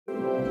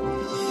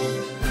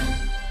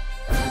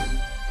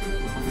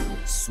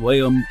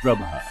Swayam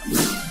Prabha.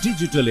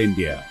 Digital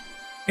India.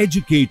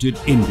 Educated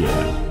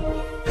India.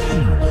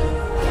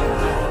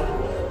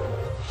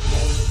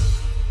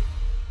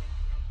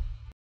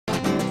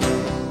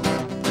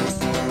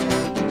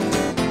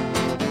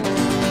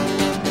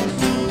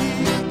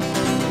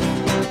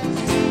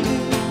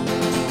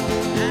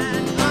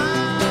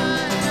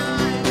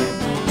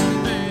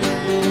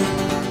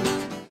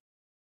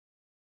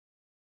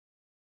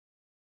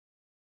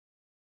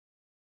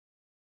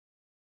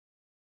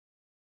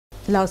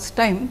 Last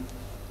time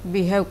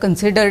we have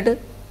considered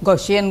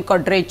Gaussian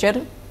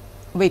quadrature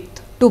with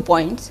 2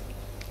 points.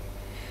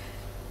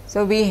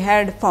 So, we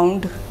had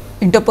found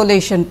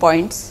interpolation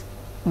points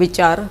which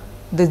are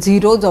the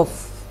zeros of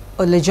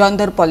a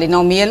Legendre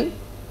polynomial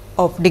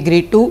of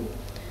degree 2.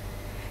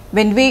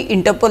 When we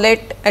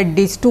interpolate at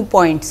these 2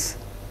 points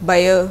by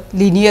a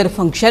linear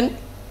function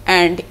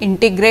and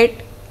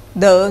integrate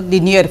the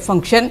linear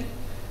function,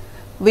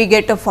 we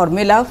get a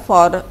formula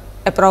for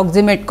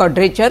approximate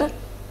quadrature,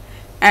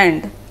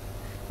 and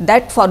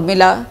that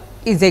formula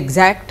is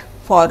exact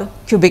for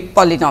cubic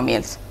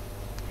polynomials.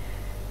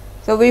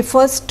 So, we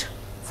first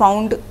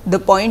found the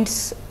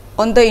points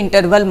on the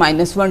interval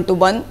 -1 to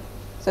 1.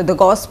 So, the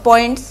Gauss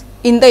points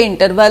in the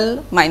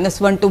interval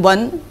 -1 to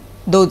 1,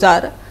 those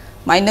are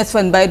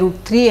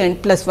 -1/√3 and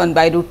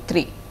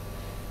 +1/√3.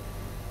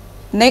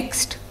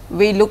 Next,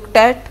 we looked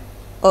at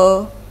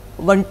a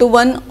 1 to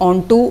 1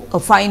 onto a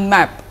fine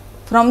map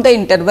from the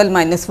interval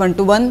 -1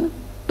 to 1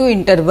 to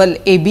interval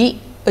AB,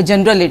 a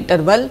general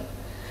interval,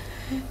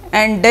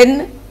 and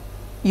then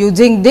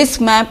using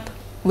this map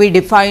we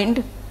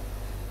defined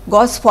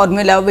Gauss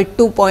formula with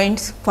 2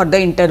 points for the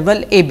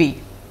interval AB.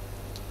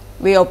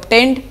 We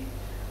obtained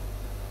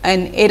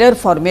an error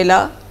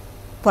formula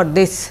for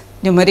this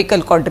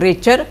numerical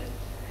quadrature,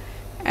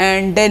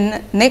 and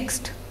then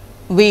next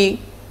we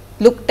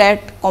looked at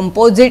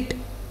composite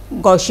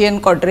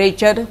Gaussian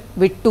quadrature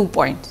with 2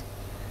 points.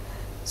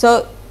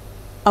 So,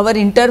 our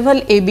interval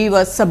AB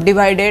was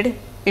subdivided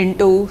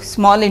into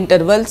small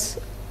intervals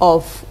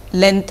of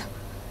length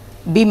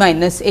b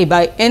minus a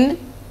by n.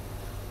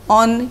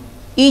 On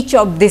each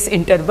of this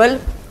interval,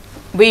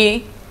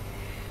 we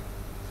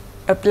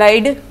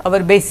applied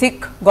our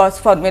basic Gauss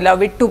formula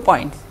with 2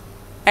 points,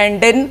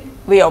 and then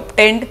we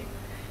obtained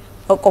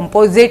a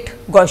composite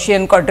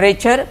Gaussian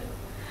quadrature,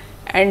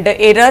 and the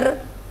error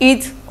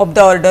is of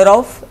the order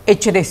of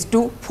h raised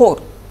to 4.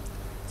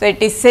 So,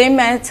 it is same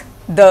as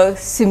the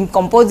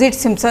composite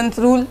Simpson's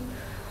rule,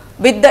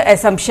 with the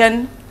assumption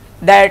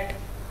that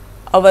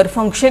our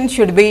function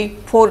should be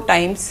 4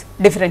 times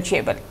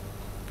differentiable.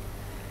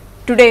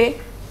 Today,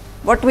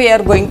 what we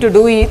are going to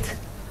do is,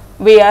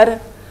 we are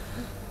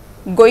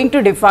going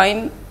to define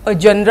a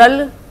general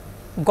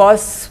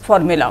Gauss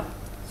formula.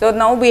 So,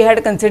 now we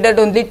had considered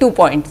only 2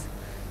 points.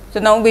 So,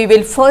 now we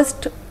will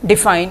first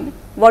define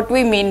what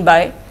we mean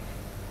by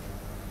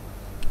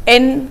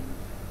n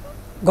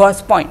Gauss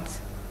points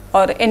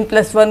or n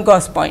plus 1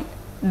 Gauss point.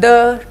 The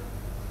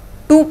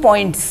 2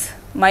 points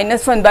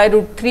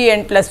 -1/√3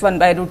 and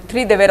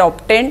 +1/√3, they were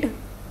obtained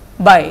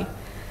by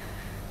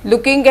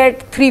looking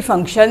at 3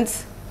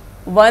 functions,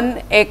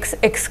 1 x,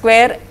 x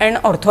square and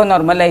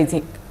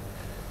orthonormalizing.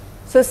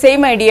 So,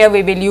 same idea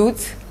we will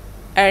use,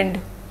 and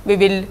we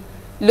will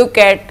look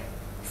at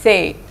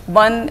say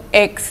 1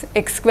 x,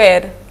 x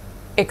square,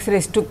 x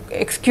raised to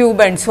x cube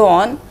and so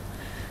on.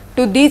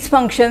 To these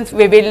functions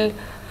we will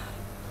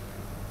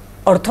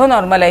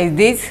orthonormalize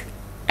these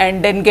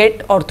and then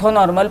get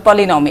orthonormal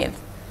polynomials,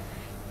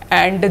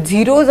 and the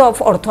zeros of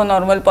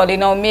orthonormal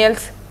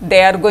polynomials,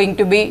 they are going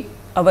to be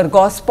our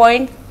Gauss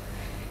point.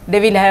 They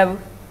will have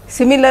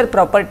similar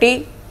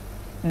property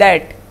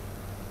that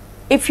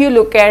if you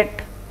look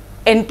at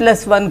n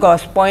plus 1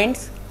 Gauss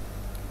points,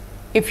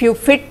 if you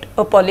fit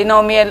a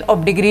polynomial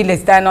of degree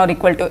less than or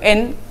equal to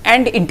n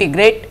and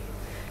integrate,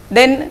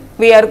 then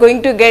we are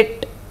going to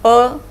get a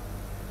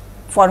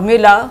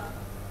formula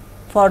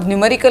for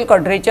numerical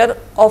quadrature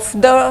of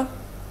the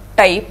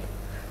type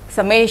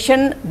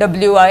summation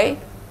wi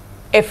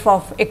f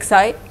of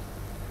xi,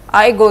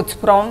 I goes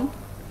from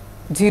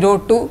 0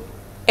 to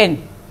n.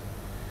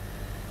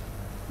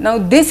 Now,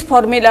 this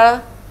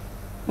formula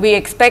we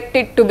expect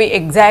it to be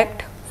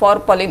exact for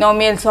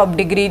polynomials of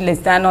degree less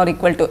than or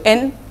equal to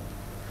n,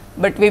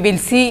 but we will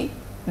see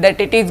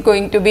that it is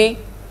going to be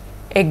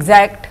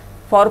exact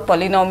for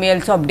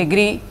polynomials of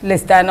degree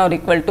less than or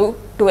equal to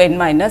 2n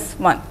minus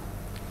 1.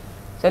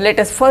 So, let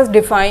us first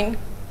define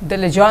the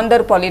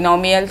Legendre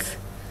polynomials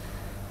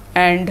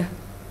and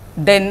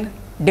then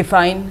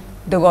define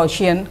the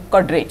Gaussian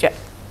quadrature.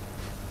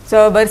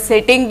 So, our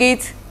setting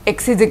is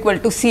x is equal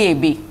to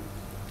CAB.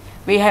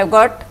 We have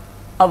got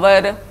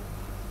our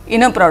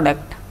inner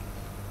product.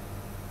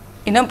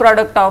 Inner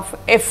product of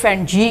f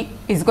and g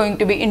is going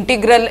to be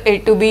integral a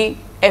to b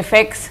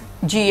fx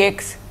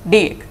gx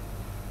dx.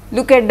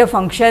 Look at the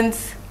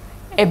functions.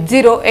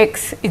 F0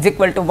 x is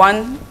equal to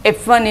 1,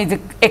 f1 is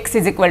x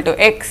is equal to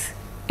x,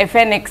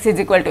 fn x is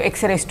equal to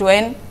x raised to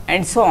n,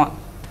 and so on.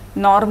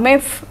 Norm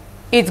f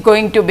is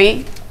going to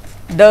be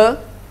the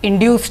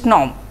induced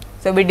norm.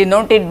 So, we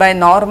denote it by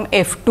norm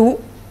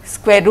f2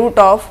 square root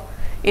of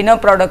inner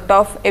product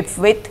of f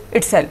with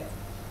itself,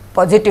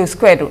 positive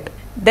square root.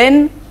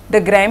 Then the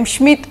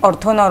Gram-Schmidt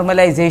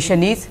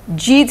orthonormalization is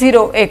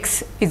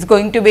G0x is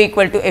going to be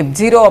equal to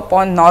f0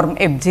 upon norm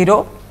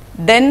f0.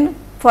 Then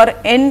for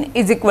n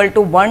is equal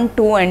to 1,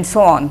 2 and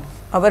so on,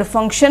 our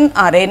function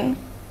Rn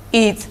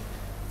is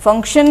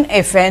function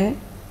Fn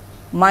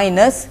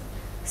minus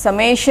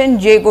summation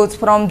j goes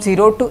from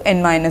 0 to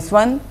n minus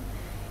 1,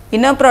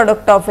 inner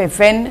product of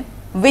Fn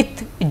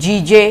with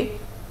Gj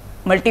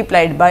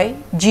multiplied by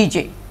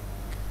Gj.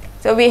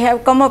 So, we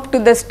have come up to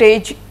the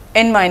stage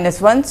n minus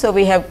 1. So,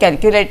 we have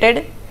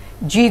calculated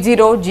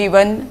G0,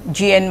 G1,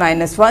 Gn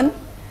minus 1.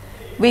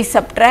 We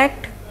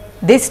subtract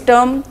this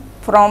term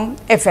from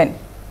Fn.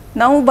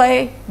 Now,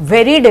 by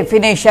very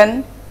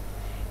definition,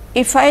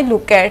 if I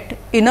look at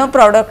inner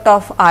product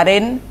of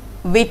Rn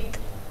with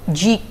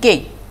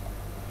Gk,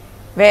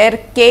 where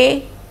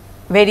k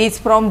varies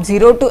from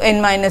 0 to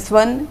n minus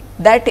 1,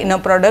 that inner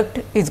product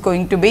is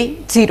going to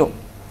be 0,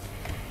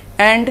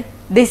 and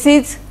this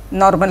is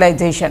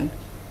normalization.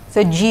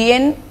 So,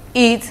 Gn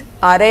is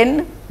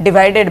Rn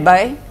divided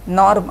by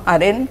norm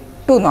Rn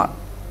to norm.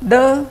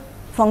 The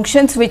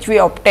functions which we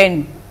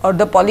obtain or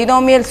the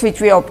polynomials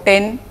which we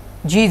obtain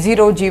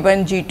G0,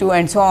 G1, G2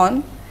 and so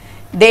on,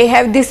 they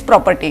have this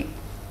property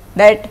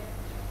that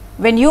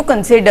when you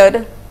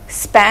consider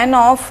span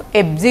of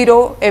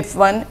f0,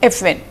 f1,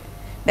 fn,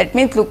 that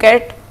means look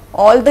at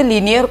all the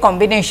linear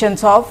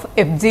combinations of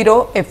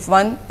f0,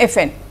 f1,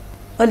 fn.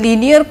 A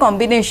linear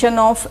combination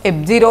of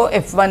f0,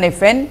 f1,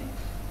 fn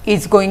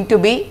is going to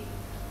be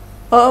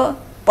a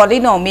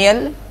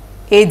polynomial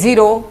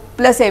a0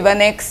 plus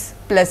a1x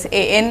plus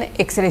an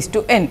x raised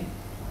to n.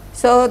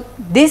 So,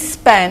 this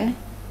span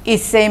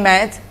is same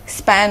as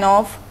span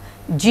of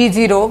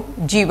G0,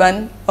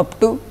 G1 up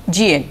to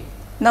Gn.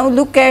 Now,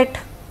 look at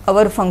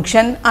our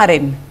function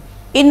Rn.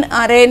 In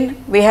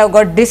Rn, we have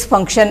got this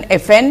function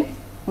Fn,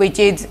 which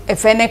is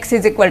Fnx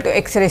is equal to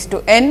x raised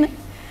to n,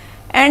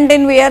 and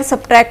then we are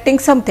subtracting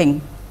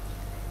something.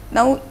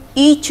 Now,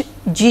 each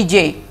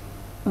Gj,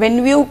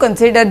 when you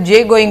consider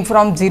j going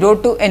from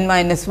 0 to n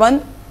minus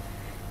 1,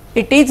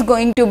 it is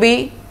going to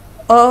be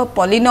a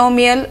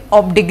polynomial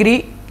of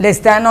degree less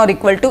than or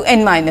equal to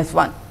n minus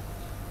 1.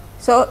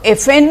 So,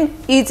 Fn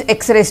is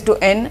x raised to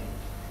n,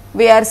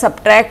 we are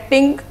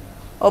subtracting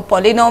a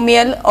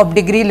polynomial of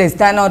degree less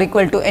than or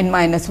equal to n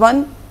minus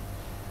 1.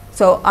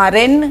 So,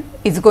 Rn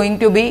is going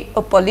to be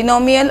a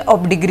polynomial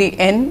of degree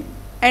n,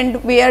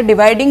 and we are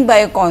dividing by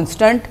a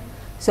constant.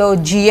 So,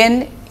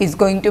 Gn is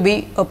going to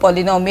be a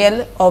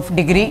polynomial of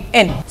degree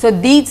n. So,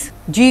 these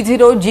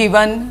G0,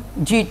 G1,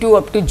 G2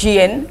 up to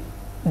Gn,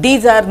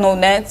 these are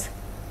known as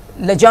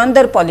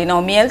Legendre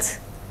polynomials.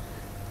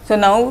 So,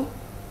 now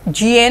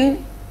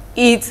Gn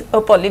is a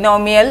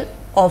polynomial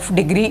of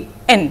degree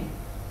n.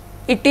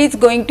 It is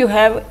going to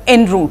have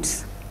n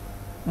roots,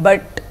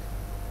 but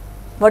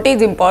what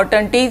is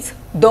important is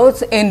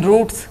those n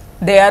roots,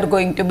 they are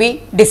going to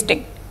be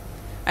distinct.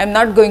 I am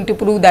not going to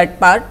prove that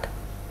part,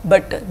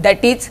 but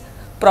that is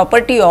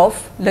property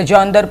of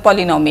Legendre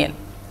polynomial.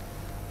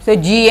 So,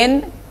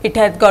 Gn, it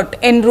has got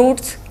n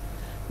roots,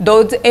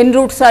 those n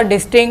roots are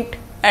distinct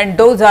and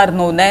those are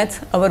known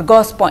as our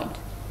Gauss points.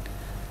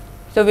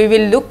 So, we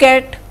will look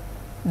at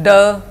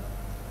the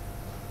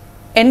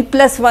n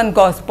plus 1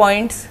 Gauss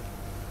points,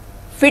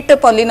 fit a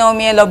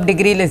polynomial of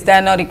degree less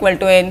than or equal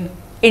to n,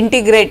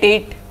 integrate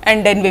it,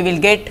 and then we will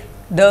get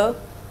the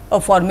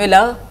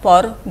formula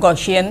for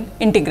Gaussian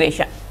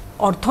integration.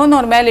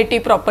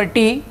 Orthonormality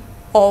property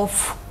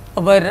of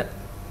our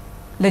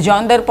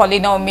Legendre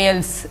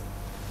polynomials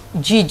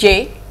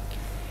Gj,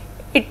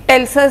 it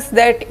tells us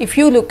that if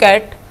you look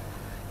at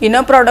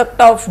inner product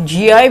of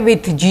Gi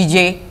with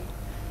Gj,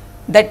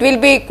 that will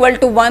be equal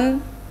to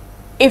 1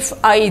 if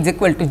I is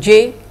equal to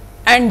j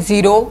and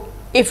 0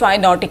 if I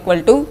not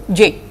equal to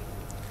j.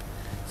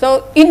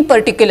 So, in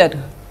particular,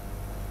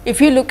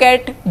 if you look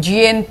at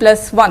Gn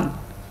plus 1,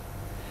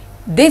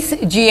 this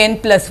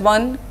Gn plus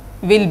 1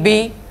 will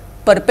be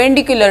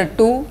perpendicular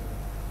to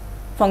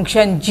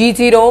function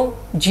G0,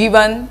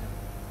 G1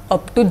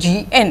 up to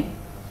Gn.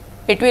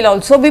 It will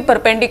also be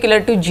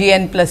perpendicular to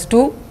Gn plus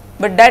 2,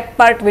 but that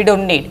part we do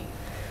not need.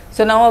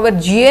 So, now our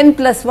Gn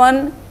plus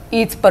 1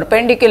 is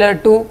perpendicular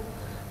to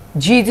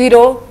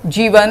G0,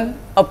 G1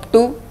 up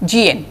to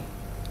Gn.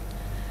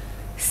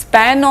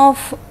 Span of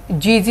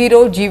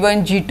G0,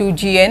 G1, G2,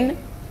 Gn,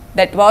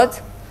 that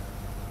was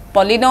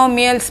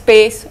polynomial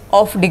space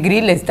of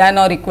degree less than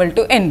or equal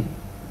to n,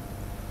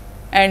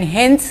 and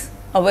hence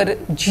our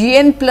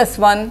Gn plus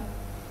 1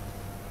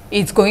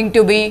 is going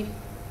to be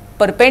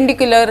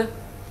perpendicular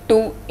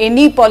to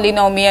any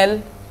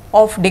polynomial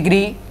of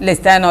degree less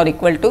than or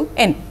equal to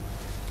n.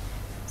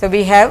 So,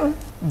 we have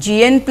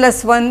Gn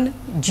plus 1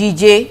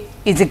 Gj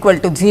is equal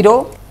to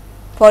 0,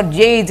 for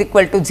j is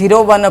equal to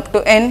 0, 1 up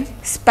to n,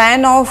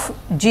 span of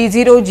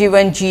G0,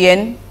 G1,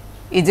 Gn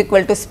is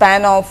equal to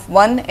span of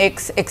 1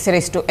 x x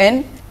raised to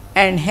n,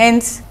 and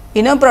hence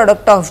inner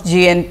product of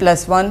Gn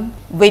plus 1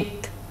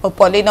 with a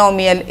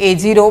polynomial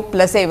a0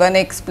 plus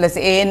a1x plus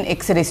an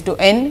x raised to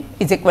n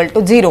is equal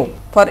to 0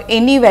 for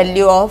any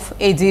value of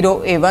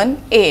a0, a1,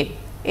 an.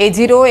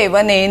 a0,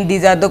 a1, an,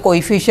 these are the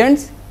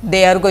coefficients,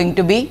 they are going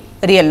to be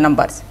real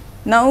numbers.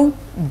 Now,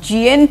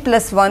 gn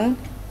plus 1,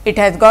 it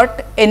has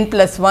got n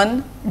plus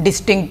 1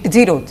 distinct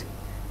zeros.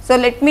 So,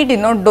 let me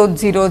denote those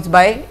zeros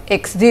by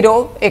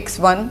x0,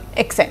 x1,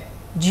 xn.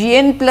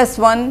 Gn plus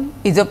 1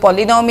 is a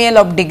polynomial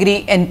of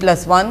degree n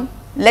plus 1.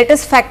 Let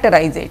us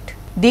factorize it.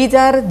 These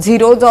are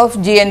zeros of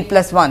gn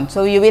plus 1.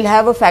 So, you will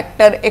have a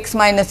factor x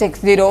minus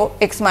x0,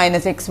 x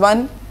minus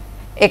x1,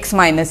 x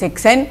minus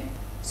xn.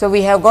 So,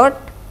 we have got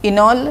in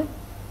all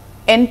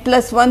n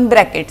plus 1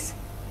 brackets.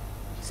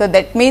 So,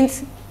 that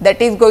means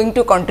that is going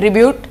to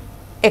contribute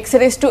x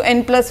raised to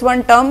n plus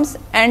 1 terms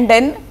and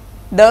then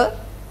the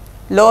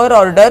lower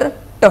order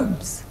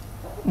terms.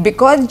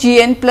 Because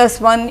gn plus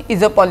 1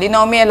 is a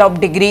polynomial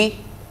of degree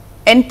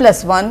n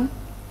plus 1,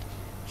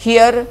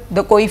 here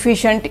the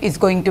coefficient is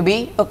going to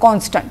be a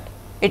constant.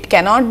 It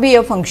cannot be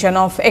a function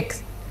of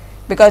x,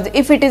 because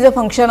if it is a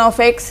function of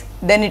x,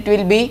 then it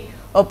will be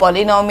a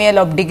polynomial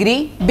of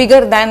degree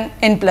bigger than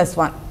n plus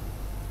 1.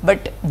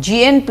 But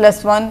gn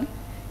plus 1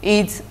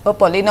 is a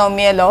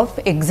polynomial of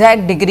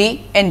exact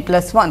degree n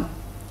plus 1,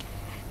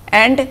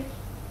 and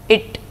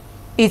it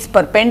is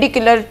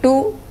perpendicular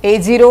to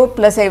a0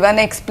 plus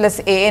a1x plus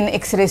an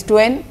x raised to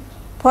n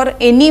for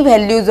any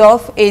values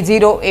of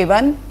a0,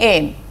 a1,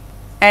 an,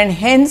 and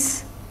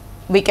hence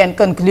we can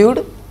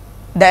conclude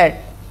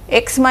that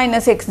x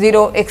minus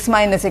x0, x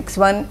minus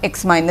x1,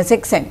 x minus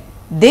xn,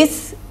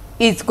 this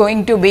is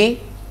going to be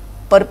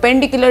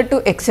perpendicular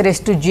to x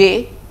raised to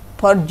j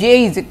for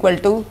j is equal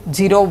to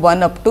 0,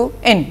 1 up to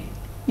n.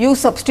 You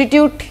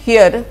substitute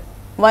here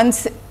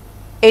once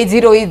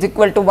a0 is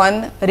equal to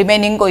 1,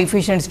 remaining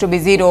coefficients to be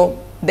 0,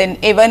 then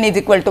a1 is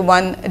equal to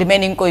 1,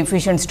 remaining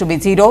coefficients to be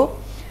 0,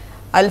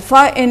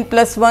 alpha n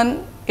plus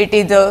 1, it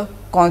is a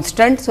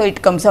constant. So,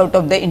 it comes out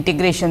of the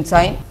integration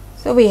sign.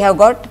 So, we have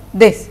got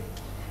this,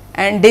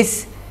 and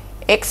this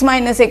x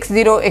minus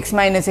x0, x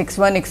minus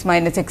x1, x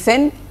minus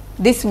xn,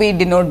 this we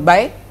denote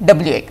by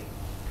wx.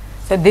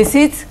 So, this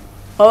is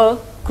a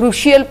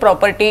crucial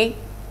property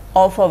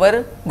of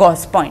our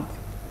Gauss point.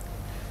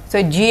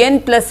 So,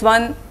 Gn plus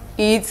 1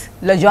 is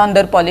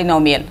Legendre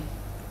polynomial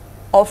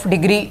of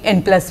degree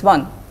n plus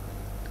 1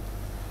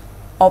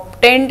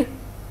 obtained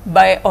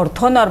by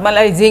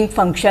orthonormalizing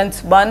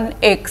functions 1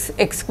 x,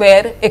 x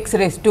square, x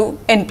raised to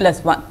n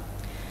plus 1.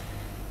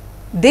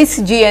 This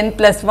Gn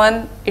plus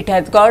 1, it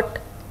has got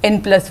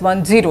n plus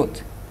 1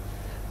 zeros.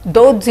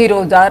 Those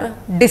zeros are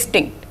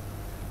distinct.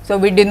 So,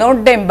 we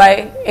denote them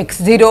by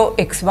x0,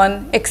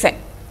 x1, xn,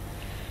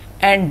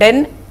 and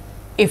then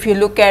if you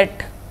look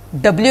at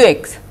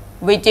wx,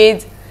 which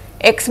is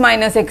x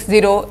minus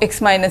x0,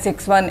 x minus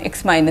x1,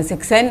 x minus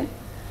xn,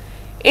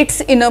 its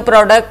inner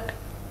product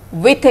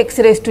with x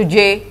raised to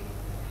j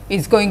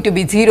is going to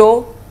be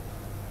 0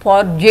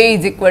 for j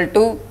is equal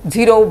to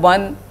 0,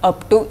 1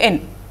 up to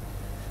n.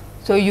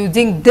 So,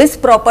 using this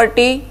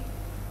property,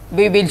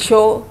 we will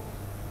show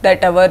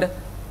that our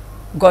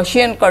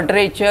Gaussian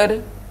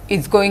quadrature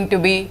is going to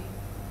be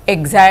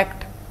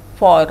exact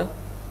for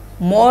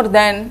more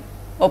than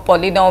a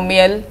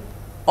polynomial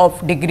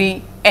of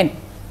degree n.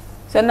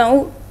 So,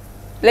 now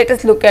let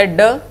us look at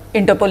the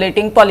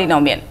interpolating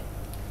polynomial.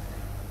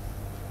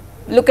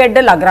 Look at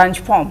the Lagrange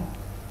form.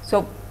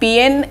 So,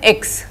 Pn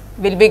x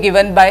will be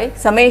given by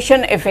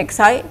summation f x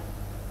I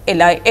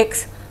Li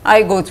x,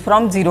 I goes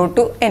from 0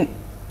 to n.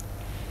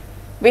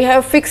 We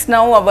have fixed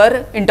now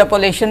our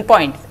interpolation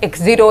points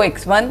x0,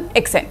 x1,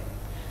 xn.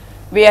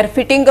 We are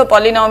fitting a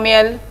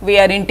polynomial, we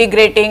are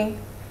integrating,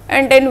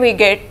 and then we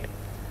get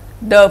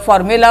the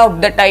formula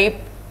of the type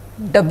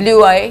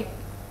wi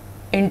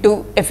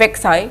into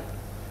fxi,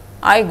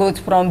 I goes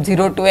from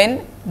 0 to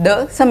n,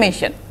 the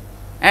summation,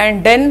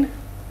 and then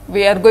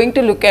we are going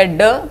to look at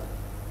the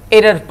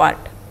error part.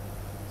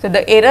 So,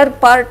 the error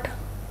part,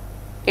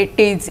 it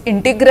is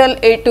integral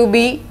a to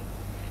b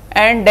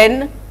and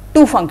then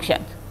two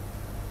functions.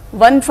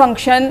 One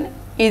function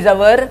is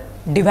our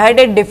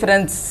divided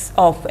difference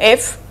of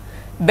f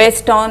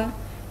based on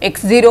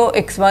x0,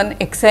 x1,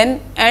 xn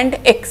and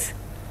x,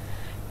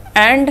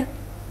 and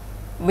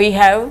we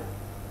have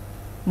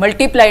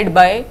multiplied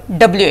by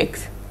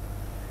wx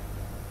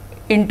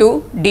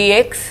into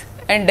dx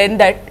and then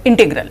that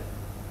integral.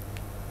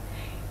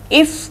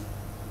 If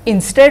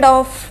instead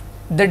of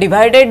the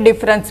divided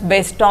difference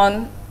based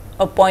on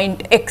a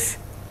point x,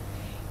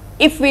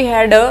 if we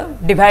had a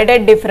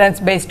divided difference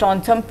based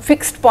on some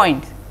fixed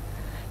points,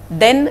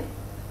 then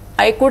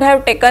I could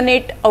have taken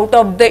it out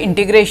of the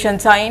integration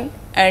sign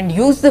and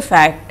used the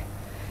fact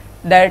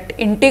that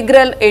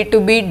integral a to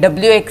b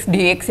wx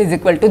dx is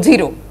equal to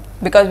 0,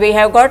 because we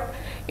have got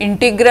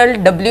integral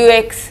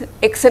wx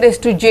x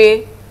raised to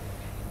j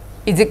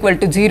is equal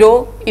to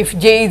 0 if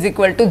j is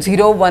equal to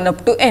 0, 1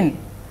 up to n.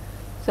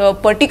 So, a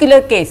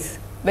particular case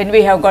when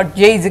we have got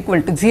j is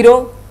equal to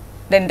 0,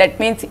 then that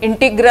means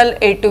integral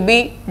a to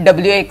b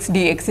wx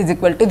dx is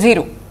equal to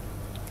 0.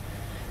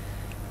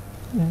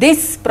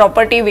 This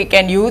property we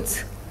can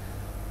use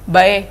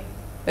by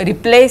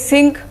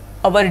replacing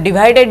our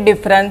divided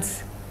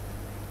difference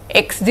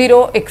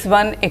x0,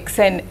 x1,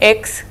 xn,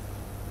 x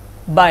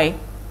by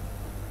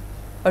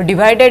a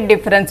divided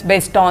difference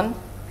based on,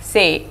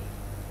 say,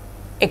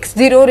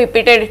 x0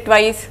 repeated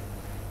twice,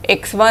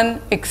 x1,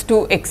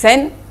 x2,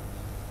 xn,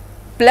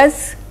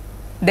 plus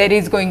there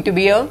is going to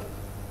be a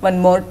one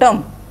more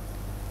term,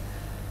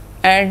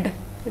 and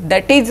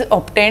that is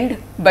obtained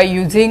by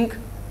using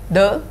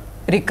the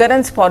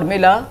recurrence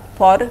formula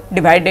for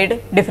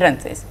divided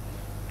differences.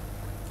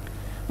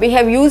 We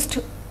have used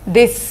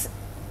this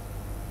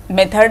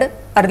method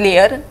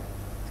earlier,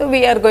 so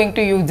we are going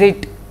to use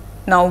it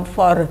now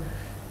for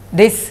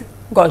this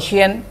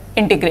Gaussian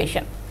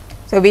integration.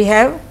 So, we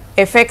have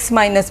f(x)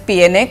 minus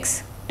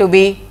Pnx to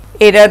be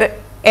error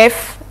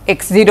f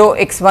x0,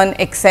 x1,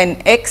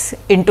 xn, x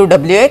into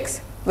wx,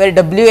 where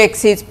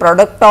wx is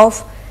product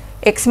of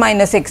x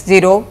minus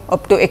x0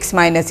 up to x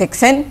minus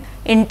xn,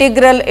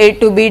 integral a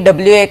to b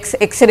wx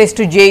x raised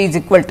to j is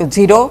equal to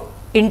 0,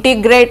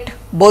 integrate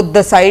both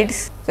the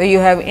sides. So, you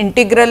have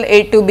integral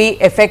a to b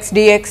fx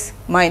dx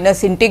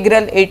minus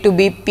integral a to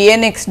b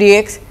pnx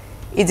dx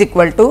is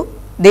equal to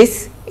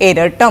this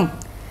error term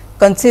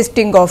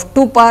consisting of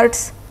two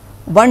parts,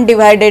 one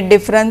divided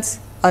difference,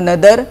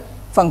 another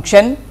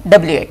function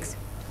wx.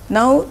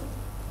 Now,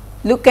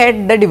 look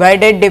at the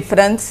divided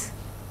difference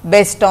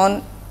based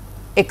on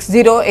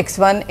x0,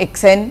 x1,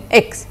 xn,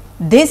 x.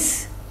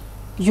 This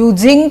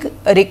using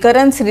a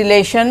recurrence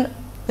relation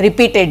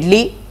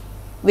repeatedly,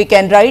 we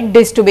can write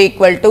this to be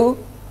equal to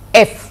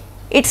f.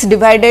 Its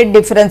divided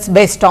difference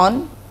based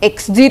on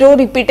x0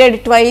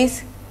 repeated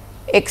twice,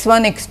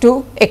 x1,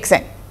 x2,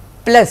 xn,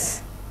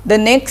 plus the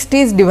next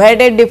is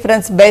divided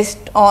difference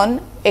based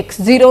on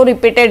x0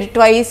 repeated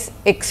twice,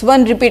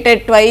 x1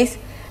 repeated twice,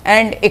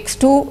 and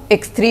x2,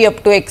 x3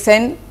 up to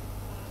xn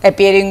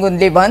appearing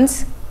only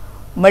once,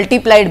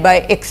 multiplied by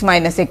x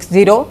minus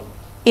x0.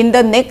 In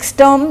the next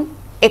term,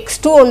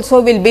 x2 also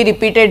will be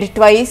repeated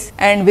twice,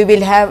 and we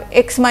will have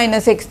x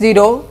minus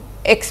x0,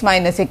 x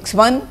minus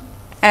x1,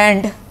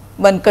 and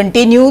one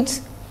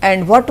continues,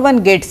 and what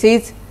one gets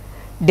is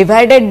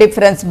divided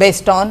difference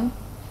based on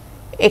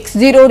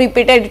x0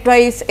 repeated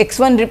twice,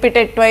 x1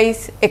 repeated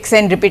twice,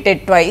 xn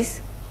repeated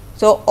twice.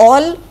 So,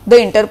 all the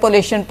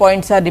interpolation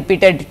points are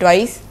repeated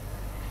twice,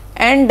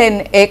 and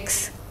then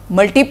x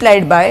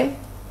multiplied by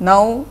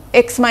now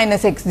x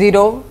minus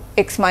x0,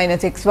 x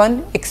minus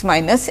x1, x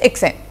minus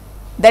xn.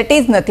 That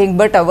is nothing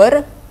but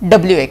our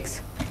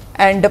wx,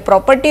 and the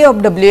property of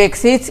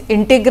wx is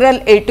integral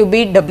a to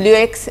b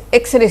wx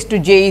x raised to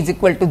j is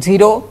equal to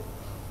 0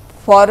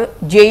 for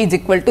j is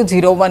equal to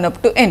 0, 1 up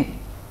to n.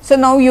 So,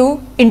 now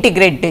you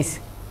integrate this.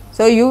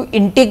 So, you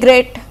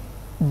integrate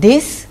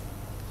this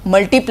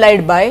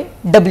multiplied by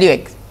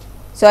wx.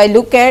 So, I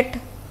look at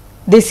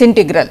this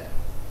integral,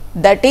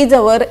 that is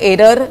our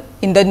error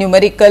in the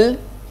numerical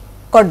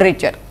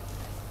quadrature.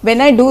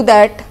 When I do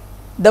that,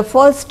 the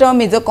first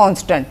term is a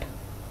constant.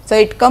 So,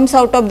 it comes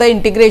out of the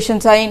integration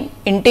sign,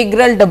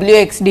 integral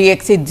wx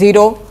dx is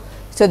 0.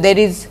 So, there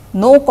is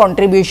no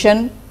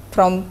contribution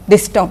from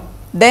this term.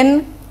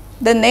 Then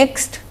the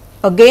next,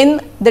 again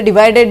the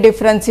divided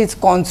difference is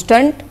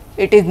constant,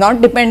 it is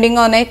not depending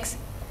on x,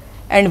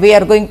 and we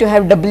are going to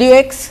have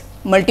wx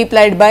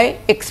multiplied by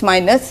x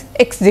minus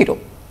x0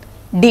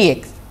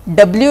 dx.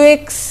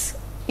 Wx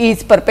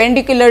is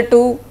perpendicular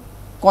to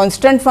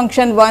constant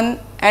function 1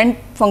 and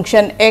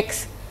function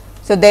x.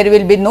 So, there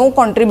will be no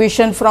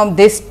contribution from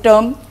this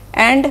term,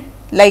 and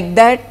like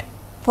that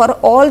for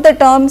all the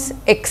terms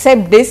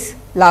except this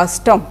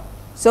last term.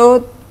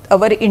 So,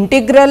 our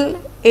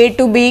integral a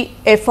to b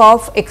f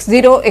of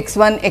x0,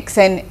 x1,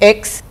 xn,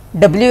 x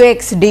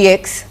wx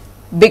dx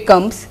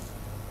becomes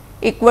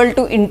equal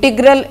to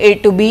integral a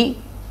to b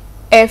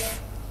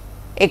f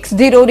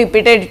x0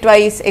 repeated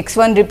twice,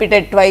 x1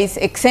 repeated twice,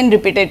 xn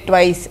repeated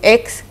twice,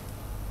 x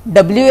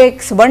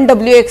wx, one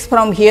wx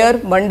from here,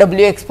 one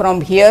wx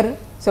from here.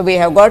 So, we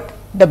have got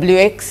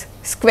wx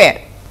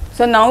square.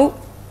 So, now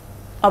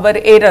our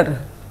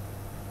error,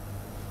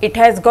 it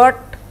has got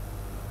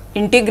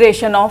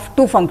integration of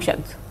two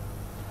functions.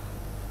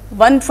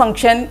 One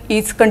function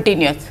is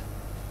continuous,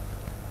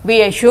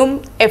 we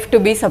assume f to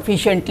be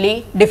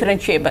sufficiently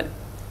differentiable.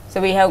 So,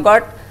 we have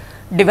got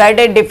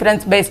divided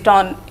difference based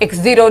on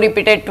x0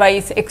 repeated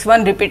twice,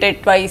 x1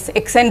 repeated twice,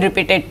 xn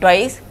repeated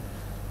twice.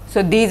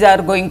 So, these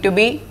are going to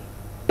be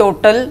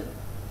total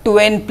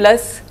 2n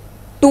plus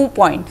 2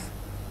 points,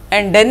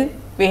 and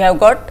then we have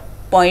got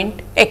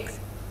point x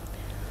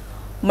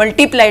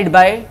multiplied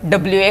by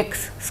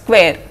wx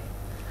square.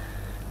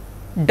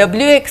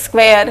 Wx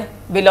square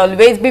will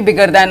always be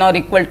bigger than or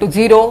equal to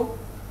 0,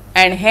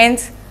 and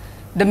hence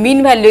the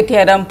mean value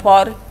theorem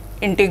for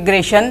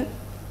integration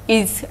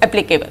is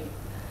applicable.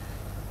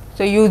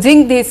 So,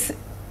 using this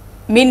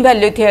mean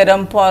value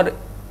theorem for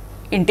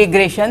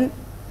integration,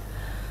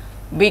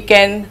 we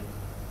can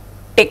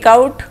take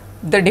out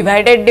the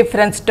divided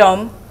difference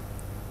term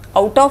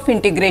out of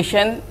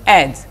integration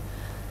as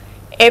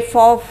f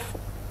of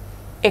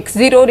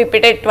x0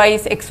 repeated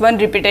twice, x1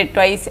 repeated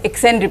twice,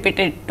 xn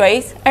repeated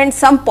twice and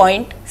some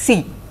point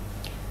c,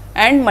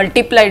 and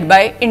multiplied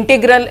by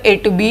integral a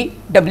to b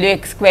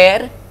wx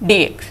square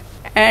dx,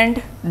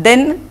 and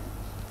then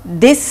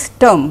this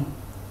term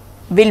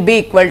will be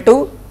equal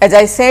to, as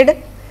I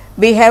said,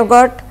 we have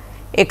got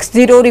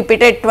x0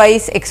 repeated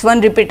twice,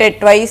 x1 repeated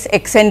twice,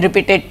 xn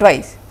repeated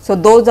twice. So,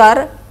 those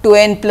are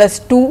 2n plus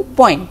 2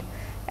 point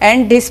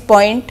and this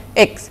point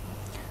x.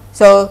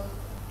 So,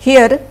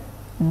 here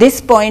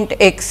this point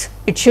x,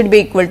 it should be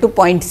equal to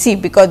point c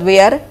because we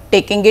are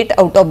taking it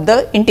out of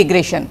the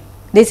integration.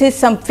 This is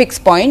some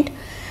fixed point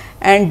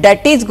and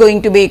that is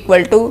going to be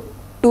equal to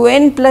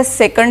 2n plus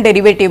second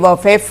derivative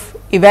of f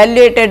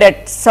evaluated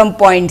at some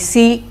point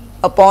c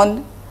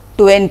upon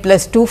 2n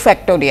plus 2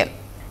 factorial,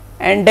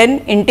 and then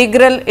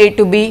integral a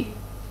to b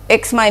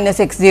x minus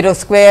x 0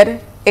 square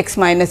x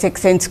minus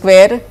x n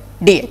square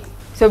dx.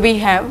 So, we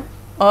have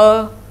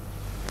a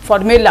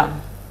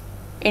formula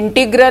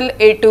integral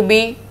a to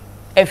b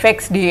f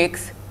x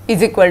dx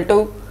is equal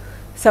to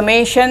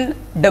summation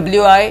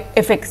w I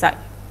f x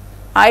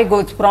I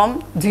goes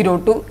from 0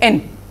 to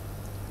n.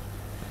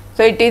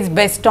 So, it is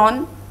based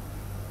on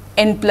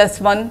n plus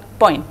 1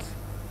 points.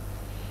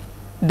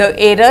 The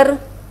error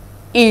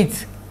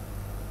is,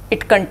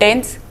 it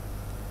contains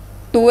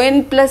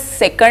 2n plus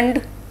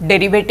second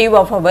derivative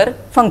of our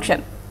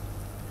function,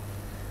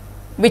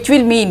 which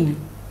will mean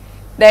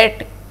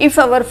that if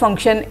our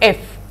function f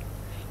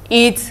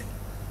is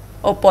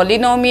a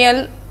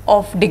polynomial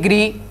of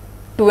degree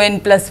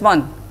 2n plus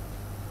 1,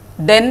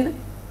 then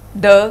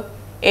the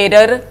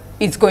error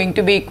is going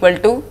to be equal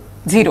to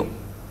 0.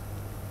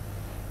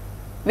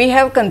 We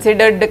have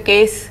considered the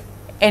case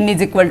n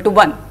is equal to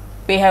 1.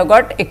 We have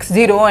got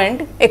x0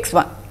 and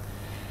x1.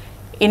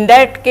 In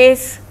that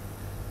case,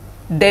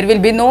 there will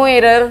be no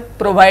error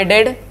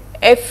provided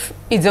f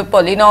is a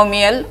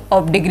polynomial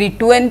of degree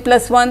 2n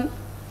plus 1.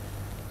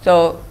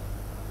 So,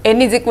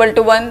 n is equal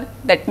to 1,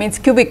 that means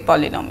cubic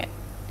polynomial.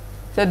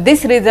 So,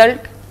 this result,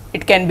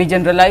 it can be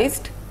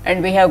generalized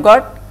and we have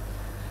got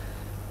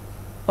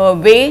a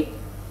way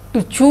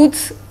to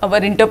choose our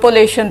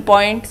interpolation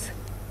points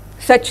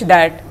such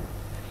that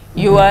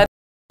you are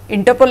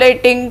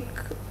interpolating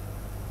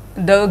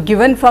the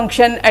given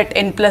function at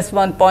n plus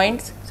 1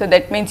 points. So,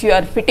 that means you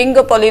are fitting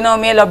a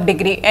polynomial of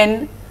degree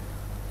n,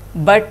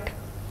 but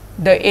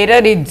the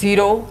error is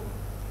 0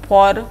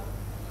 for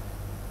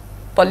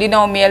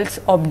polynomials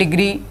of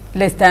degree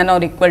less than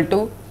or equal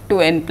to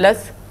 2n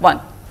plus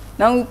 1.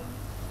 Now,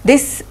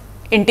 this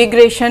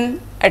integration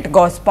at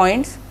Gauss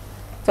points,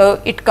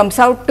 so it comes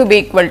out to be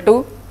equal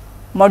to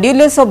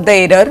modulus of the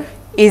error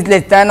is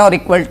less than or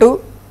equal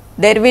to,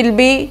 there will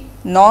be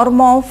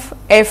norm of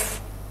f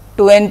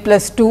 2n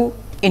plus 2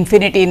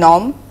 infinity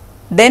norm,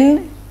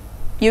 then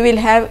you will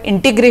have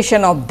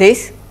integration of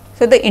this.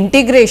 So, the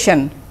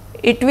integration,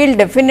 it will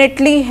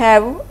definitely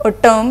have a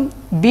term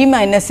b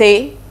minus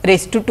a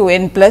raised to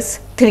 2n plus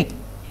 3.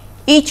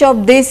 Each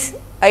of this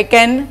I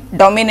can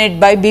dominate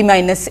by b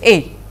minus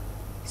a.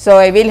 So,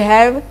 I will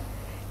have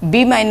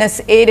b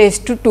minus a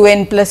raised to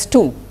 2n plus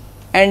 2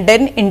 and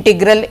then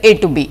integral a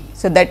to b.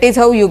 So, that is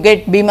how you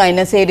get b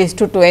minus a raised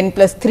to 2n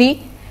plus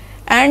 3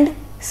 and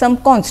some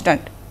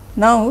constant.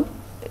 Now,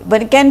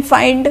 one can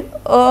find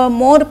a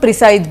more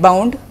precise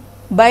bound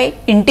by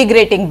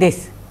integrating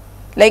this,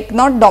 like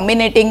not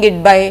dominating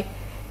it by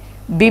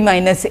b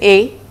minus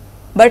a,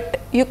 but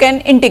you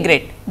can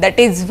integrate, that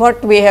is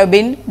what we have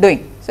been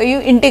doing. So, you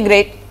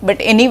integrate, but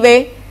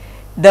anyway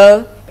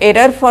the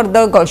error for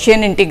the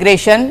Gaussian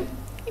integration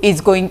is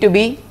going to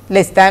be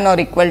less than or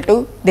equal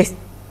to this.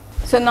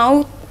 So,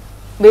 now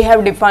we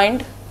have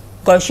defined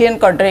Gaussian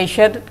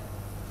quadrature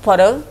for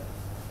a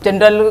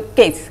general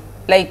case,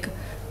 like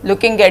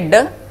looking at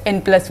the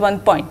n plus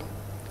 1 point.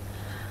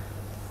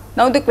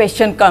 Now, the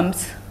question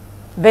comes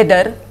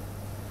whether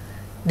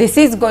this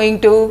is going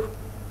to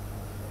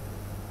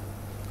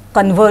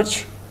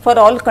converge for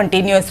all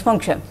continuous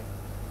functions.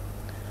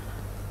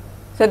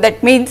 So,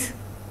 that means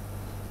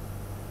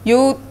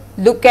you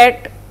look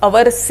at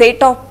our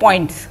set of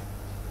points,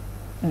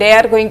 they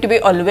are going to be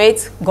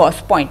always Gauss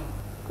point.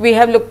 We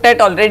have looked at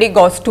already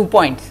Gauss 2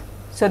 points.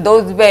 So,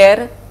 those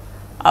were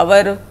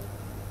our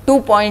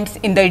 2 points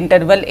in the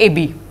interval a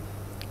b.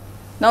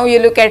 Now, you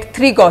look at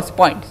 3 Gauss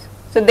points.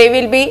 So, they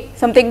will be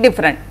something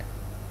different.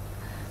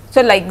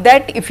 So, like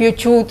that, if you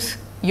choose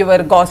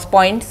your Gauss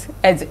points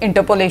as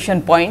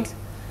interpolation points,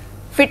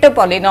 fit a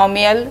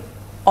polynomial,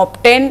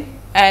 obtain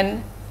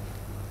an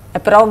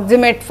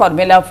approximate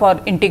formula for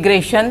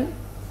integration,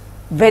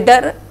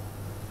 whether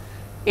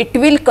it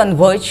will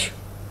converge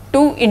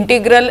to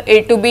integral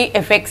a to b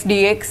f x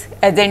dx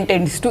as n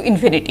tends to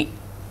infinity.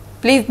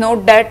 Please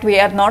note that we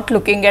are not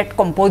looking at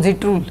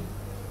composite rule.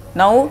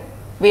 Now,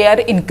 we are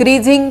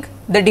increasing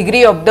the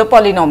degree of the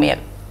polynomial.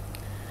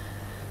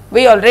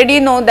 We already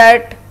know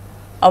that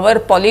our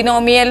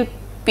polynomial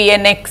p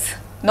n x,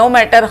 no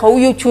matter how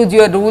you choose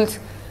your rules,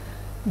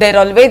 there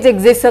always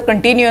exists a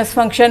continuous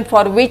function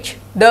for which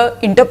the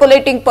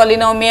interpolating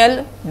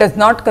polynomial does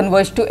not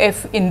converge to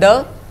f in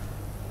the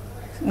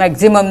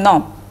maximum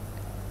norm.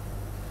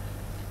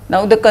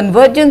 Now, the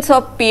convergence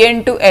of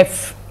Pn to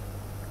f,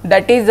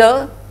 that is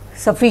a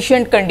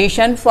sufficient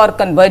condition for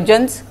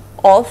convergence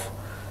of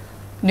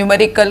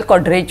numerical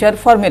quadrature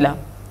formula.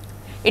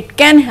 It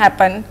can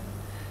happen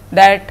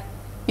that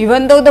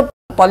even though the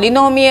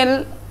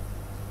polynomial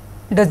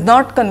does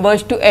not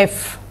converge to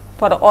f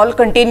for all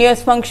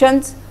continuous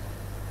functions,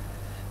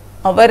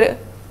 our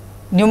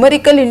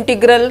numerical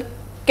integral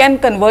can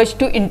converge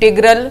to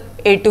integral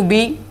a to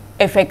b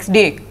f x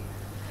dx.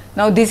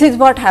 Now, this is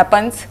what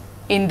happens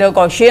in the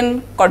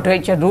Gaussian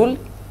quadrature rule,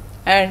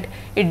 and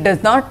it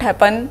does not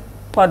happen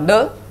for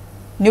the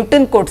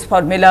Newton-Cotes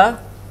formula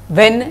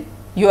when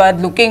you are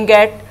looking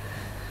at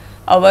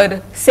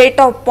our set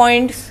of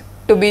points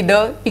to be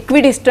the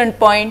equidistant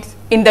points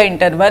in the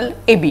interval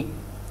a b.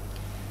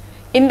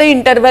 In the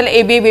interval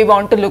a b, we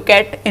want to look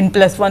at n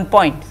plus 1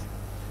 points.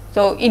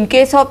 So, in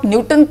case of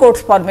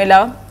Newton-Cotes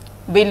formula,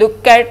 we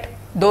look at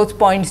those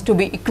points to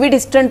be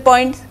equidistant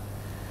points,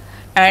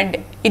 and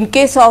in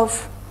case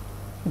of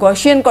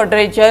Gaussian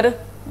quadrature,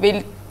 we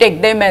will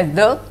take them as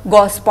the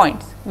Gauss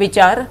points, which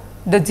are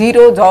the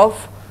zeros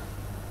of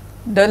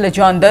the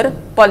Legendre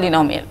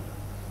polynomial.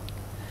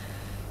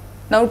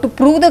 Now, to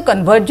prove the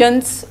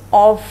convergence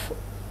of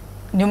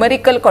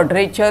numerical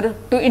quadrature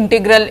to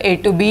integral a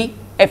to b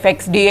f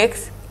x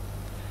dx,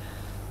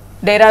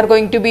 there are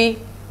going to be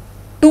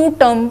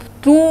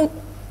two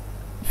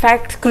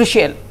facts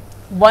crucial.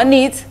 One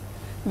is,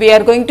 we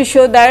are going to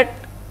show that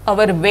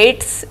our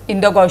weights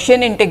in the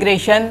Gaussian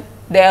integration,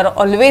 they are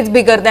always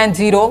bigger than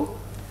 0.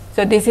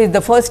 So, this is the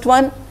first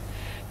one,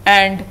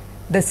 and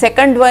the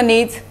second one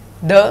is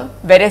the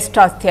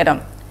Weierstrass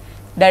theorem,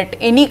 that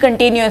any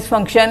continuous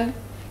function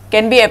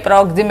can be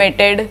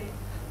approximated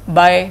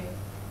by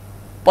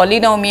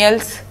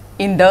polynomials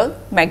in the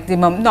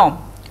maximum norm.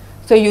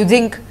 So,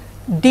 using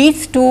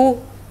these two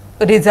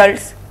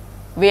results,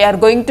 we are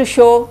going to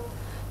show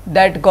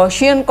that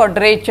Gaussian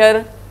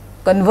quadrature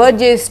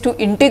converges to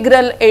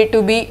integral a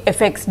to b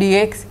f x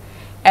dx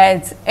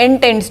as n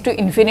tends to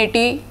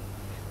infinity,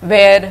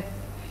 where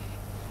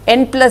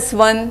n plus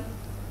 1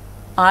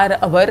 are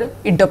our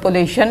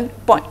interpolation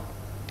point.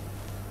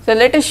 So,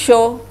 let us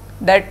show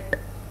that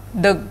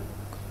the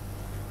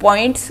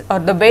points or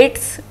the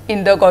weights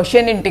in the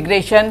Gaussian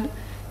integration,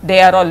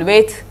 they are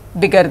always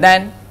bigger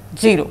than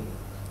 0.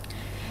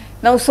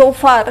 Now, so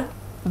far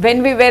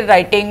when we were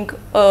writing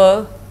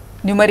a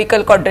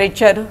numerical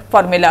quadrature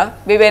formula,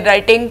 we were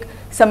writing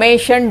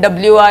summation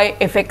wi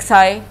f x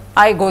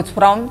I goes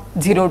from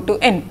 0 to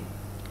n.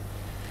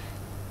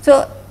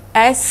 So,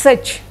 as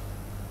such,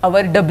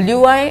 our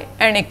wi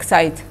and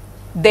xi's,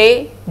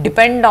 they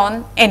depend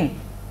on n.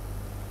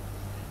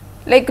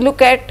 Like,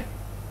 look at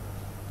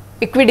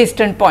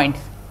equidistant points.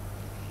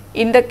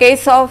 In the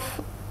case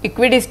of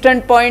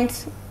equidistant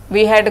points,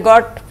 we had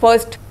got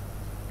first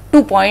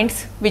 2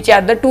 points, which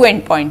are the 2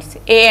 endpoints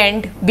a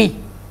and b.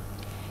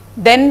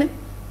 Then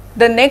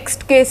the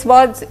next case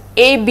was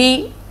a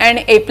b and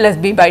a plus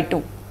b by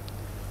 2.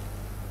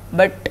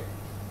 But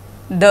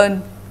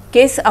the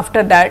case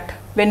after that,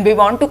 when we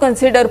want to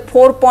consider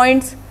 4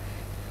 points,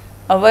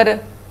 our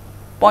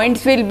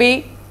points will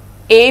be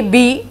a,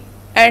 b,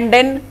 and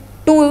then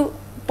 2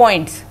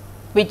 points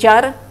which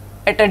are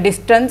at a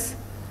distance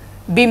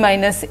b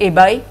minus a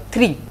by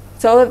 3.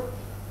 So,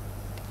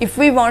 if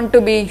we want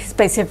to be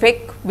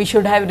specific, we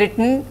should have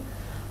written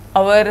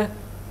our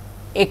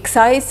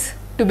xi's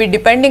to be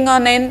depending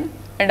on n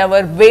and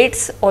our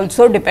weights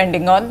also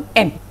depending on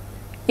n.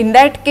 In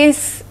that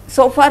case,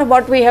 so far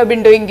what we have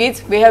been doing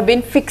is, we have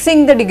been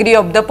fixing the degree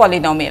of the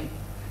polynomial.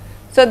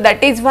 So,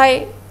 that is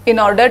why, in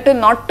order to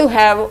not to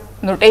have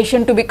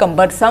notation to be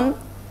cumbersome,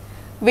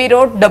 we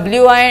wrote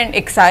wi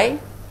and xi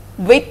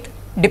with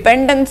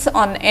dependence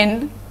on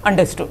n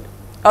understood,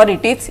 or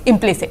it is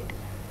implicit.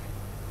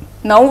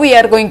 Now, we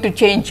are going to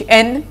change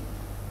n.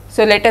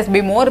 So, let us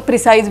be more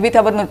precise with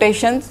our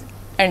notations,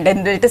 and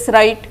then let us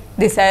write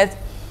this as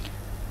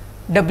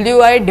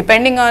wi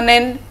depending on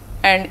n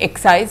and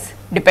xi's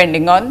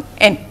depending on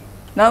n.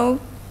 Now,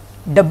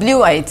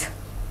 wi's,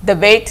 the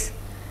weights,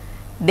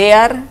 they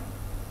are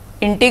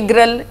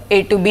integral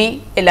a to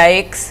b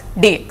Lix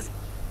dx,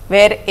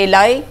 where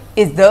Li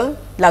is the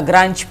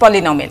Lagrange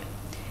polynomial.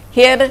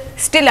 Here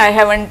still I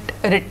have not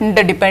written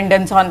the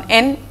dependence on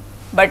n,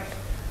 but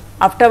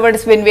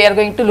afterwards when we are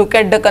going to look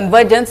at the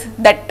convergence,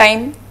 that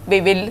time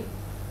we will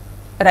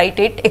write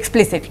it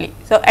explicitly.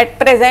 So, at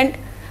present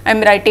I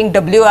am writing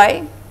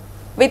wi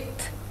with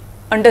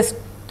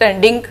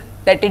understanding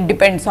that it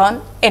depends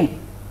on n.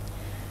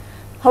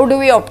 How do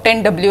we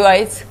obtain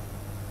wi's?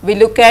 We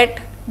look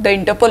at the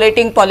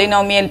interpolating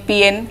polynomial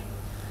Pn,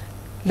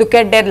 look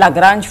at their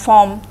Lagrange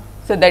form.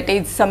 So, that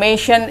is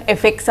summation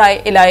f x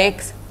I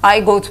Lix,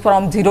 I goes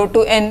from 0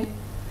 to n,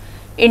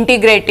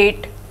 integrate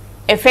it,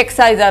 f x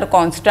i's are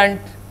constant.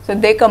 So,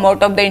 they come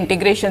out of the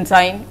integration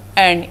sign,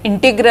 and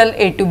integral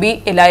a to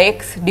b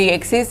Lix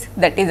dx is,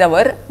 that is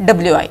our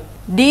wi.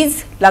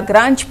 These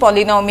Lagrange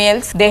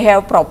polynomials, they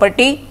have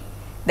property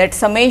that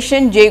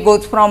summation j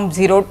goes from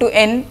 0 to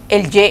n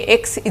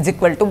Ljx is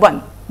equal to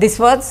 1. This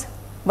was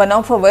one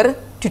of our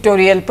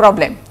tutorial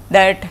problem.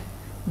 that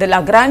the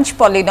Lagrange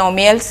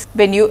polynomials,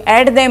 when you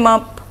add them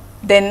up,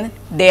 then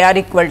they are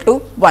equal to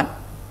 1,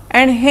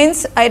 and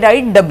hence I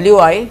write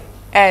Wi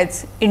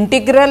as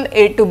integral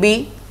a to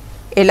b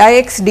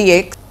Lix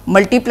dx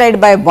multiplied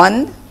by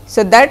 1.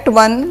 So, that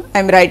one I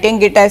am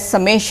writing it as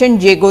summation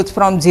j goes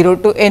from 0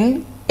 to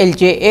n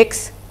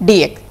Ljx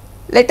dx.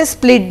 Let us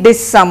split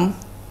this sum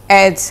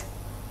as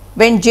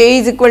when j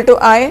is equal to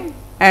I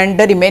and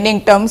the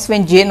remaining terms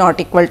when j not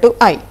equal to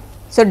I.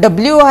 So,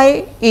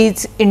 Wi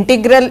is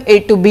integral a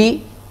to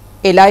b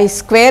Li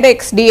square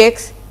x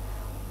dx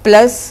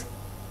plus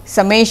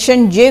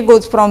summation j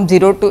goes from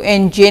 0 to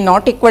n j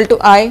not equal to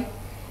I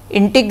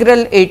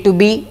integral a to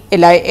b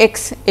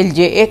Lix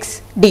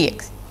Ljx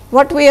dx.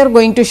 What we are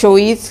going to show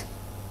is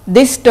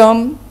this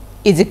term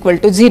is equal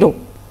to 0.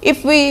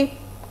 If we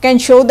can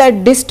show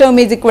that this term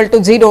is equal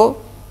to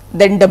 0,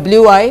 then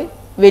Wi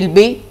will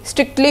be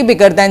strictly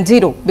bigger than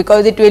 0,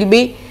 because it will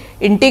be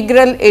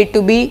integral a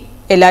to b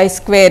Li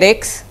square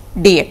x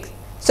dx.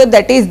 So,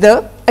 that is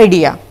the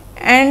idea,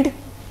 and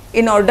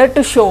in order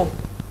to show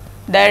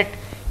that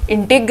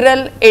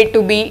integral a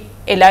to b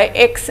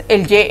Lix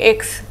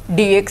Ljx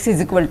dx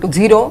is equal to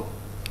 0,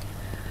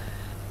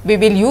 we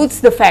will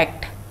use the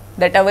fact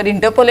that our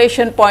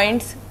interpolation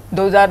points,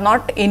 those are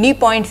not any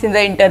points in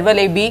the interval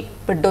a b,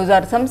 but those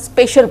are some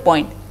special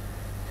point.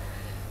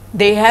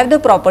 They have the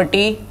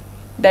property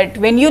that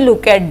when you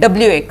look at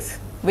Wx,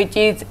 which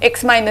is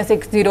x minus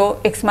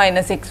x0, x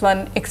minus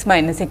x1, x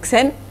minus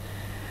xn,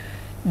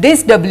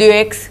 this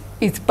Wx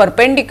is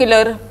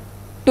perpendicular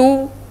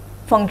to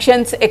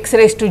functions x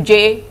raised to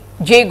j,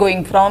 j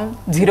going from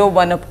 0,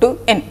 1 up to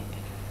n.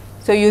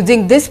 So,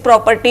 using this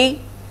property,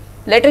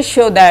 let us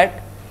show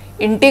that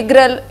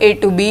integral a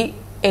to b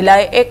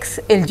Lix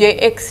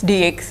Ljx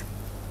dx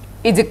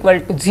is equal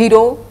to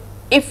 0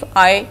 if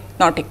I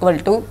not equal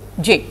to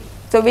j.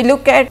 So, we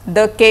look at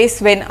the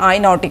case when I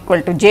not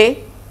equal to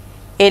j,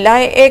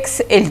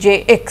 Lix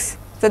Ljx.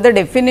 So, the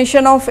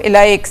definition of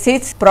Lix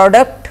is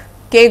product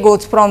k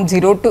goes from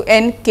 0 to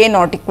n, k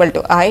not equal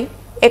to I,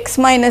 x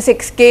minus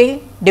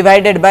xk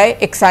divided by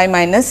xi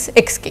minus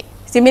xk.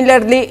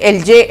 Similarly,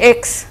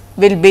 Ljx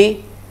will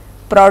be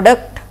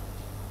product,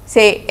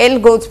 say L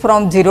goes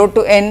from 0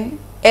 to n,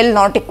 L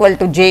not equal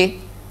to j,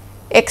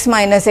 x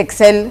minus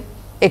xl,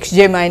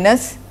 xj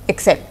minus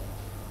xl.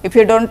 If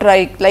you do not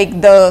write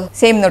like the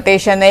same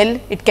notation L,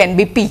 it can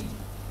be p,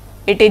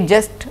 it is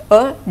just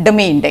a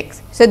dummy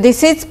index. So,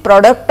 this is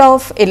product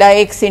of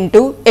Lix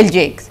into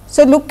Ljx.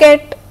 So, look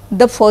at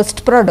the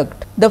first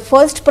product. The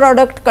first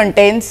product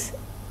contains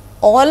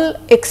all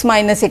x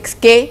minus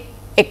xk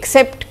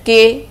except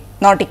k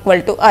not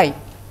equal to I.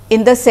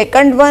 In the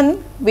second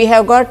one, we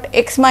have got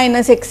x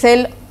minus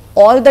xl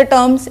all the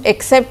terms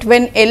except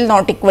when L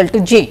not equal to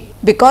j.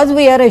 Because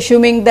we are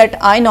assuming that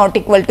I not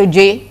equal to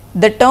j,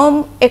 the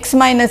term x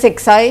minus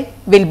xi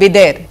will be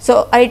there.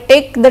 So, I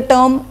take the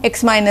term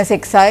x minus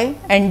xi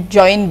and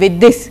join with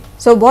this.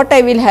 So, what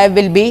I will have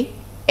will be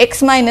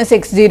x minus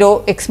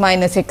x0, x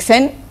minus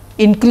xn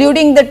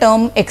including the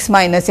term x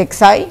minus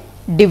xi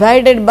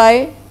divided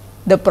by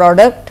the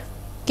product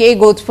k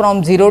goes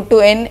from 0 to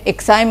n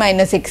xi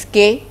minus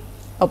xk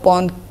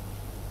upon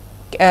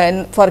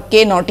for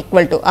k not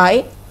equal to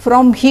I.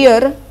 From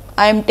here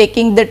I am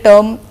taking the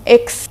term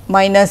x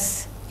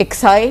minus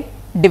xi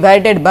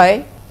divided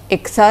by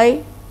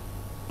xi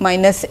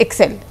minus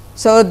xl.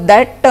 So,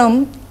 that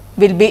term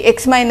will be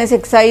x minus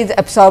xi is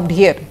absorbed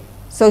here.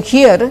 So,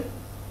 here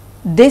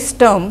this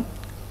term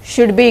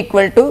should be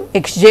equal to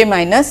xj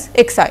minus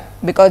xi,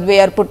 because we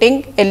are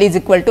putting L is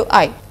equal to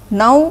I.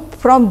 Now,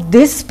 from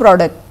this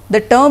product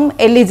the term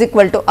L is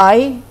equal to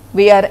I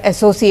we are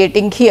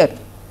associating here.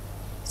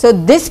 So,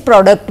 this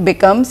product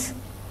becomes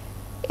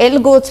L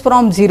goes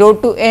from 0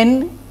 to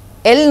n,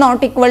 L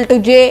not equal to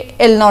j,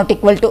 L not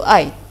equal to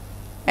I,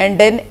 and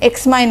then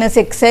x minus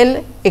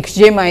xl,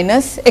 xj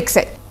minus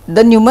xl.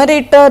 The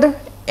numerator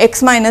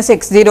x minus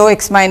x0,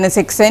 x minus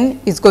xn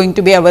is going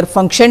to be our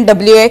function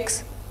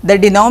Wx. The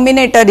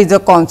denominator is a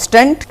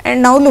constant,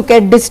 and now look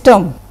at this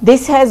term.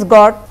 This has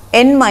got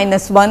n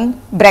minus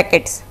 1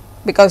 brackets,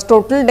 because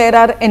total there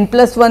are n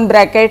plus 1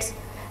 brackets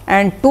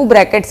and 2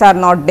 brackets are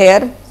not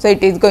there. So,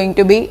 it is going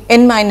to be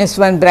n minus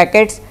 1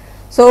 brackets.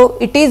 So,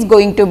 it is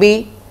going to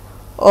be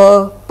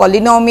a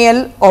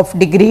polynomial of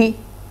degree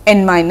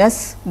n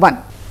minus 1.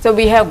 So,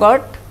 we have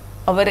got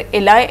our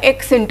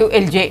Lix into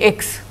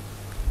Ljx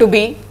to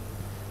be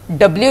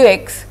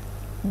Wx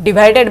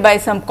divided by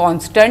some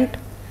constant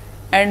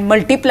and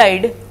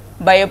multiplied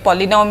by a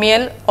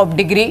polynomial of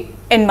degree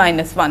n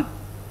minus 1.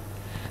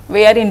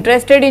 We are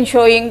interested in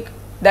showing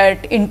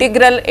that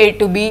integral a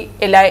to b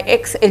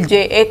Lix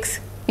Ljx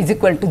is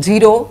equal to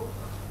 0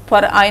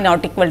 for I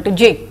not equal to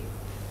j.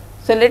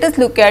 So, let us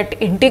look at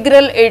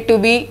integral a to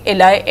b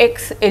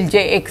Lix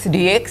Ljx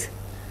dx,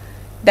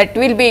 that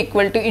will be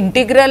equal to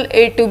integral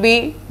a to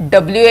b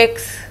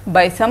Wx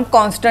by some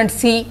constant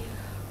c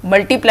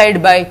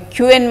multiplied by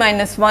qn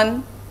minus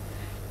 1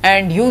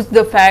 and use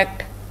the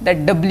fact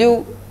that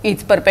W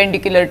is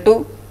perpendicular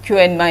to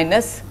qn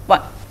minus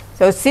 1.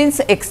 So, since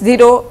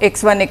x0,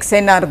 x1,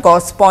 xn are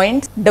Gauss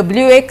points,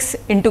 wx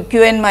into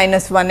qn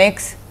minus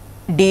 1x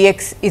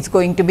dx is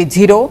going to be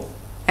 0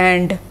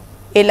 and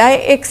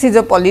Lix is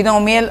a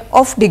polynomial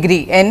of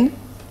degree n.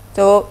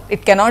 So,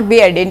 it cannot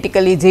be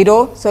identically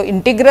 0. So,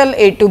 integral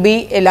a to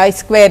b Li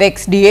square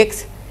x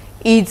dx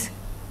is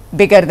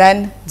bigger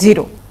than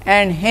 0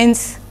 and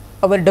hence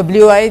our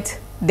wi's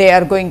they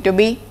are going to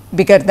be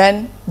bigger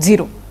than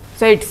 0.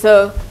 So, it is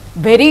a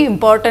very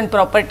important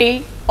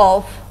property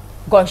of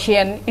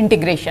Gaussian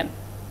integration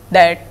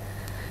that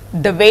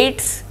the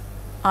weights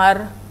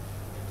are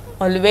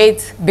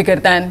always bigger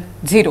than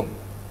 0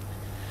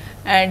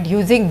 and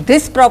using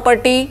this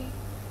property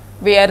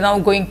we are now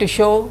going to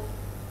show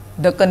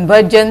the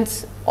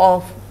convergence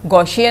of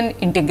Gaussian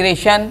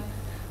integration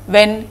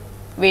when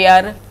we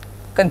are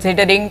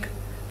considering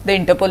the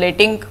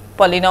interpolating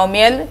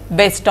polynomial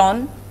based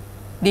on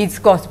these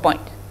Gauss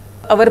points.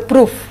 Our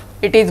proof,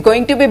 it is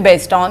going to be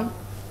based on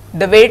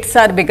the weights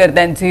are bigger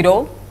than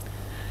 0,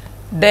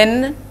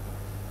 then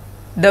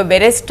the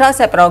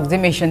Weierstrass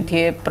approximation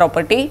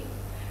property,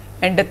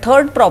 and the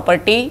third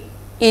property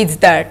is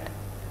that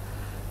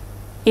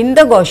in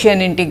the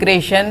Gaussian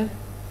integration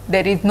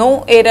there is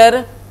no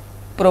error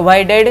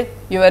provided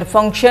your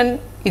function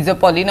is a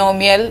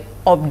polynomial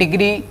of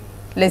degree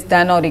less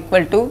than or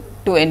equal to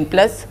 2n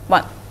plus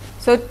 1.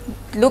 So,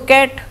 look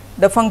at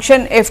the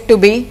function f to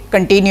be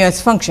continuous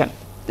function.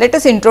 Let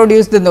us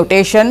introduce the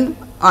notation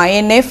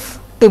INF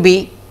to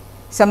be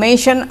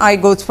summation I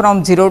goes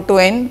from 0 to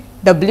n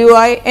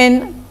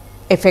win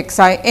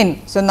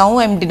fxin. So, now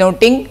I am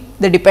denoting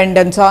the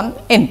dependence on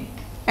n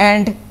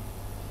and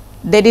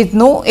there is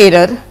no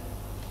error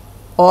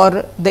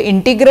or the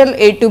integral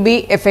a to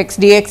b fx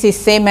dx is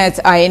same as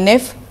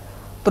INF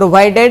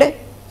provided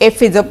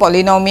f is a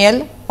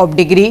polynomial of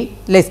degree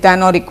less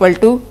than or equal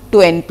to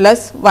 2n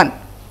plus 1.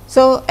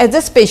 So, as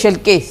a special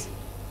case,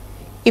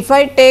 if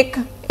I take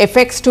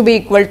fx to be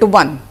equal to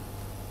 1,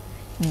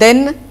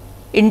 then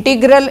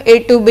integral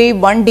a to b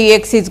 1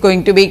 dx is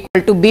going to be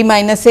equal to b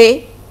minus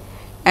a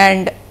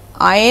and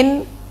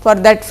in for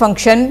that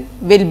function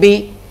will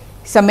be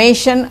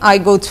summation I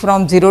goes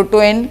from 0 to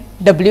n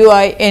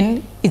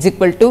win is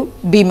equal to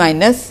b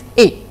minus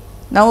a.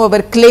 Now,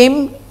 our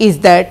claim is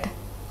that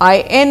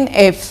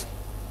INF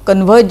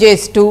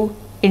converges to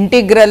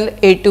integral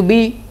a to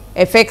b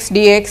fx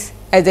dx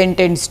as n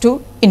tends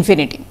to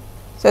infinity.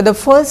 So, the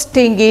first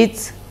thing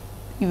is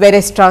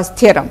Weierstrass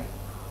theorem.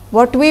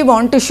 What we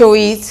want to show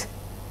is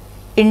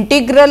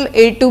integral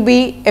a to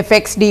b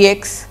fx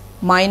dx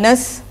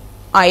minus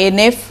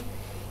INF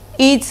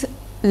is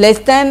less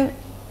than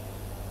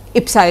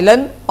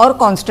epsilon or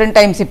constant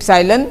times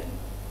epsilon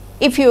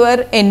if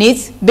your n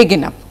is big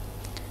enough.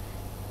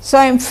 So,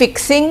 I am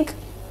fixing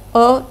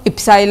a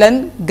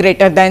epsilon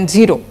greater than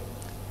 0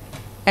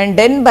 and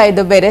then by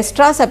the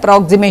Weierstrass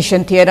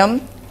approximation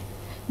theorem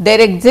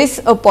there exists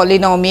a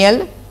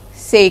polynomial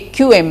say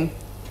qm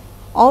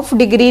of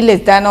degree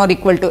less than or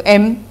equal to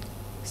m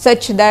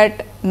such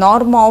that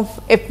norm of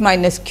f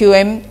minus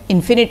qm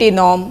infinity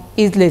norm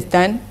is less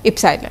than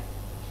epsilon.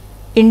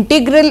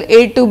 Integral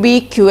a to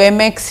b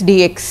qmx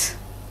dx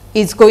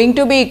is going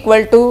to be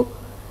equal to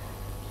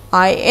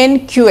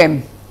in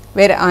qm,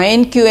 where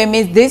in qm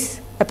is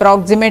this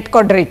approximate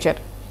quadrature,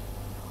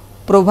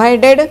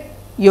 provided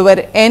your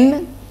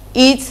n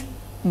is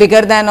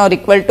bigger than or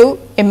equal to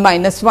m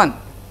minus 1.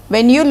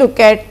 When you look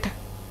at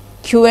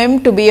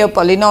qm to be a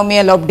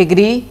polynomial of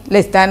degree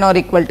less than or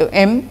equal to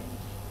m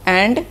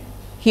and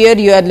here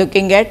you are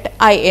looking at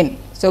in.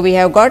 So, we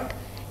have got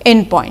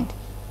n point.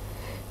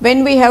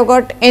 When we have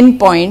got n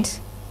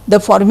points, the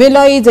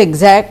formula is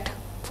exact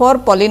for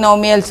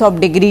polynomials of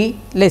degree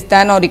less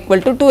than or equal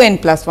to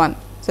 2n plus 1.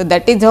 So,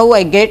 that is how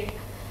I get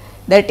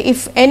that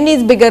if n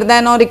is bigger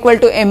than or equal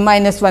to m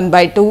minus 1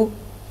 by 2,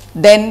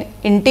 then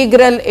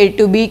integral a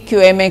to b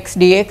qmx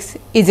dx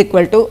is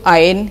equal to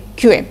in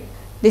qm.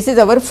 This is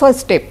our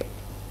first step.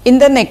 In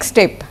the next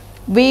step,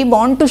 we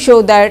want to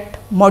show that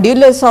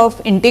modulus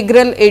of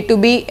integral a to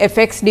b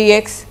fx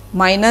dx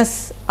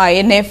minus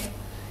INF,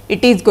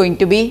 it is going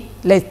to be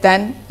less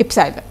than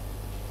epsilon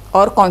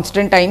or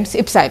constant times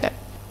epsilon.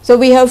 So,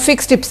 we have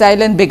fixed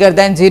epsilon bigger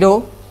than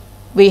 0,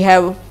 we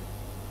have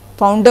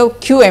found a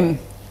qm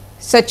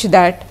such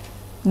that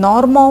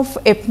norm of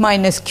f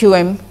minus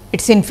qm,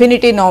 its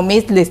infinity norm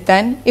is less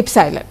than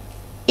epsilon.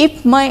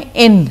 If my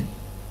n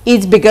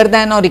is bigger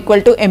than or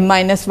equal to m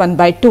minus 1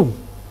 by 2,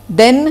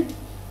 then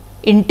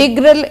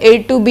integral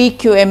a to b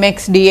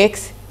qmx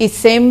dx is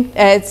same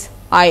as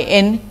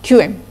in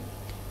qm.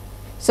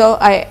 So,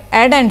 I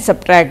add and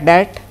subtract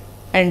that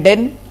and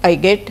then I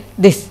get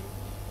this.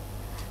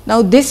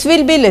 Now, this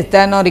will be less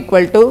than or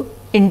equal to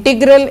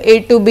integral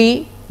a to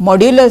b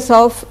modulus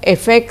of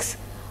fx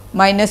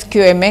minus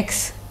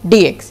qmx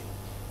dx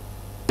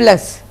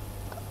plus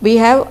we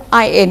have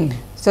in.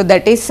 So,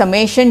 that is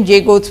summation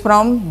j goes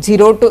from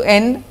 0 to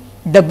n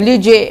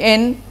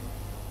wjn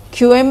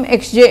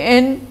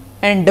qmxjn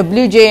and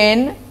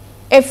wjn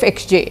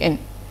fxjn.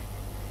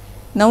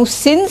 Now,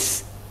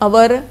 since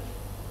our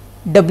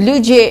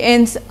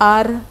wjn's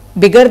are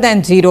bigger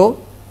than 0,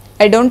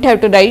 I do not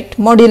have to write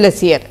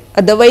modulus here,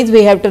 otherwise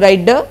we have to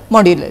write the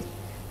modulus.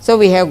 So,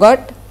 we have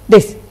got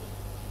this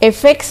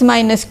f x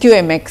minus q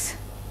m x,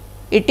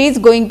 it is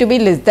going to be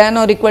less than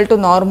or equal to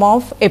norm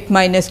of f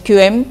minus q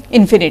m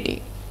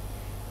infinity,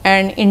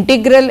 and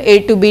integral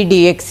a to b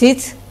dx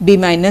is b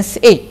minus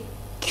a.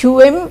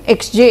 q m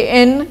x j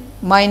n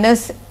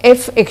minus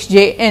f x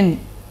j n,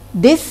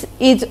 this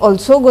is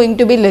also going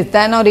to be less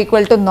than or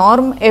equal to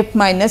norm f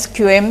minus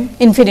q m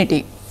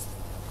infinity,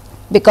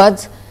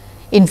 because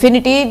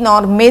infinity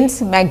norm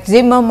means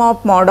maximum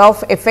of mod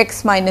of f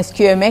x minus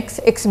q m x,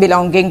 x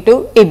belonging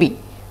to a b.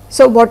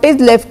 So, what is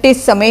left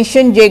is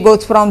summation j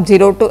goes from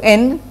 0 to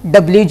n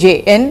w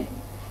j n,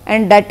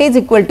 and that is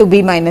equal to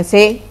b minus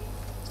a.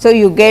 So,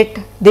 you get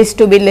this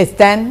to be less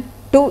than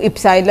 2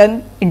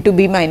 epsilon into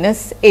b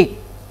minus a.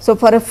 So,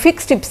 for a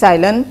fixed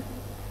epsilon,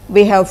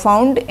 we have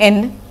found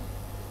n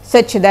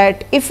such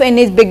that if n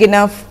is big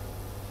enough,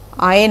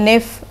 I n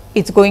f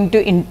is going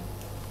to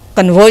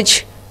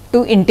converge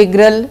to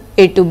integral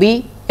a to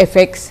b f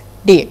x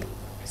dx.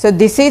 So,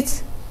 this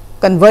is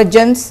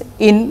convergence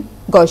in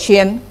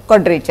Gaussian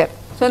quadrature.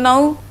 So,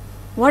 now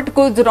what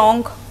goes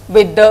wrong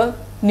with the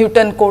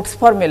Newton-Cotes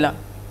formula?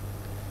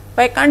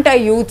 Why can't I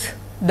use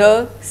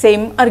the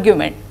same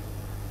argument?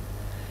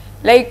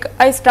 Like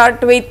I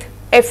start with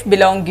f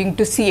belonging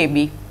to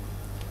CAB,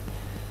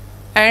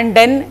 and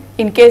then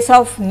in case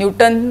of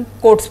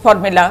Newton-Cotes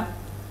formula,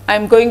 I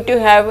am going to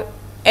have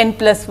n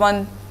plus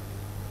 1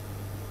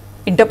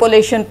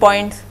 interpolation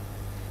points.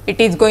 It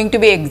is going to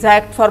be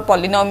exact for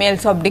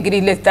polynomials of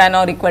degree less than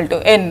or equal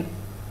to n.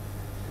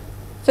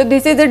 So,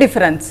 this is the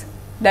difference,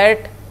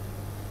 that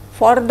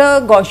for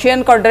the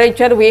Gaussian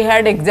quadrature we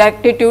had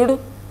exactitude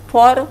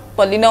for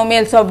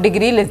polynomials of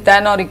degree less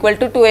than or equal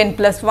to 2n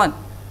plus 1,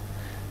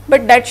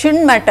 but that should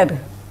not matter,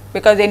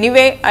 because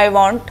anyway I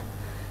want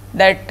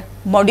that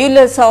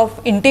modulus of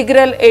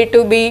integral a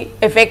to b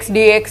f x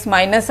dx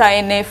minus I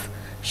n f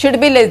should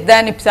be less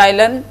than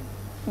epsilon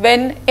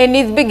when n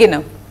is big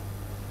enough.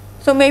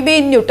 So, maybe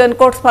in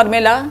Newton-Cotes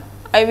formula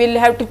I will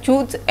have to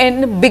choose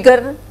n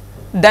bigger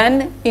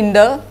than in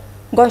the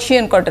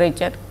Gaussian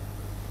quadrature,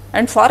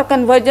 and for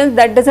convergence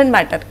that does not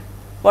matter.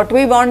 What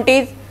we want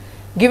is,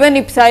 given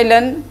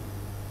epsilon,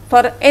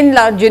 for n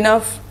large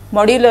enough,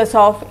 modulus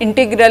of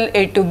integral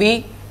a to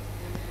b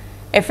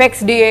f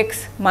x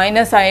dx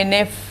minus I n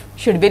f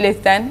should be less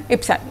than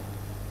epsilon.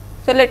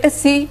 So, let us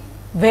see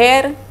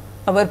where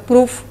our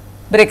proof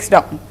breaks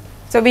down.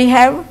 So, we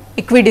have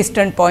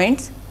equidistant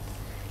points,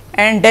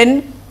 and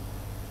then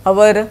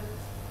our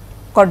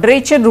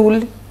quadrature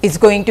rule is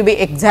going to be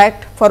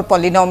exact for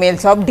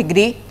polynomials of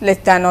degree less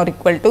than or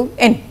equal to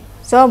n.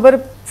 So,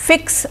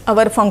 fix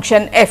our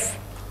function f,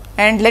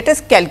 and let us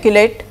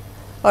calculate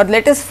or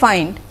let us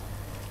find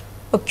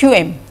a q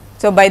m.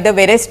 So, by the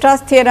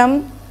Weierstrass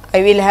theorem,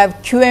 I will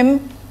have q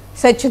m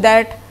such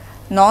that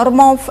norm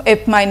of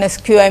f minus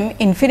q m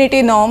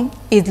infinity norm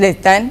is less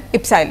than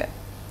epsilon.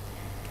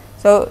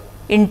 So,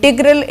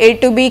 integral a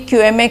to b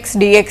q m x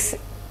dx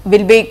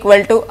will be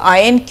equal to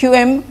I n q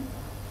m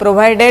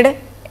provided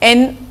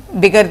n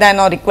bigger than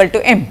or equal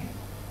to m.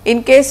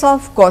 In case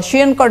of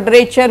Gaussian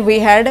quadrature, we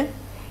had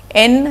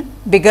n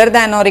bigger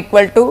than or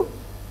equal to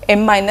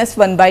m minus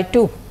 1 by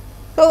 2.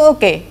 So,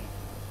 okay,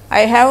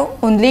 I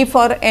have only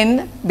for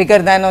n bigger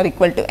than or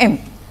equal to m.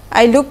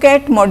 I look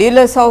at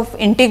modulus of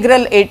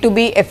integral a to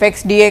b f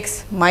x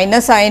dx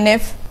minus I n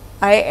f,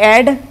 I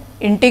add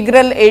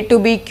integral a to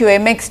b q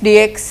m x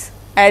dx,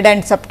 add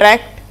and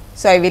subtract.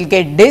 So, I will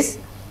get this.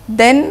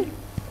 Then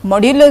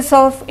modulus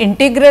of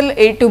integral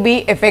a to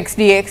b f x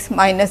dx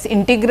minus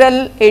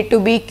integral a to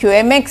b q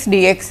m x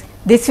dx,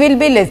 this will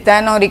be less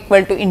than or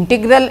equal to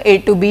integral a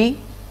to b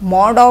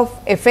mod of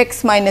f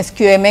x minus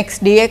q m x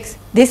dx.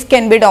 This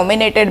can be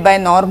dominated by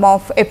norm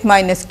of f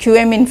minus q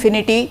m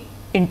infinity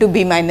into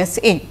b minus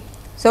a.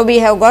 So, we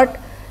have got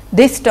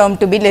this term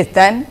to be less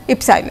than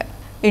epsilon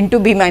into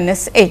b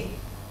minus a.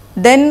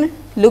 Then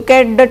look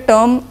at the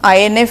term I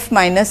n f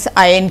minus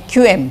I n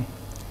q m.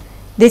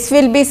 This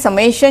will be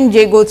summation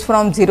j goes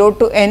from 0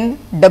 to n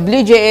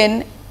w j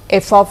n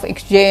f of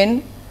x j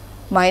n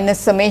minus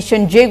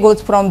summation j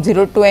goes from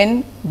 0 to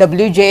n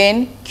w j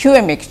n q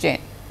m x j n.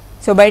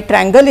 So, by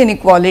triangle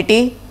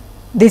inequality,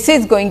 this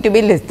is going to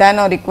be less than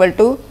or equal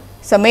to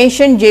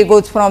summation j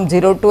goes from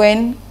 0 to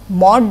n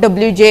mod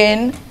w j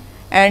n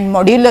and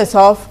modulus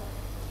of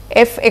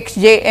f x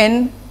j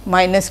n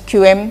minus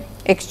q m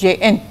x j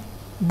n.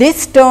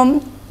 This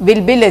term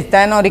will be less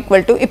than or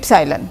equal to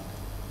epsilon,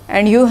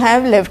 and you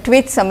have left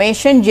with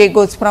summation j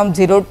goes from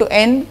 0 to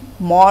n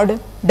mod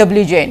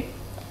w j n.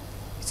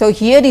 So,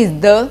 here is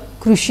the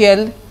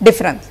crucial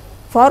difference.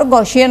 For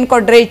Gaussian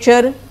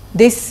quadrature,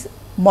 this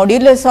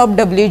modulus of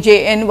w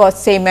j n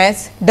was same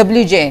as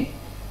w j n.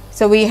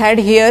 So, we had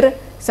here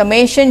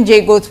summation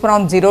j goes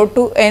from 0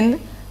 to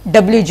n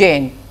w j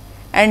n,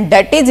 and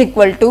that is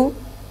equal to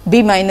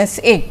b minus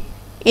a.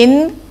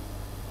 In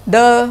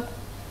the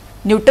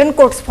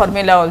Newton-Cotes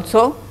formula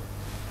also,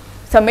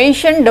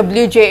 summation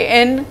w j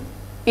n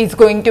is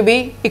going to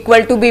be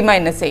equal to b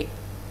minus a.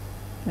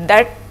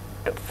 That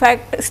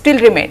fact still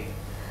remain,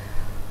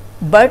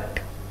 but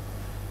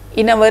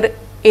in our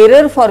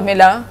error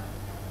formula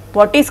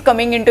what is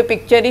coming into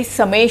picture is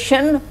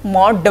summation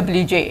mod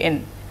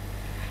Wjn,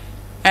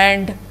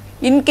 and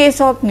in case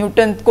of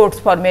Newton's Cotes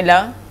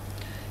formula,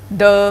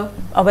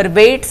 our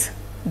weights,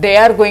 they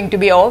are going to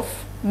be of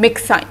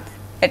mixed signs.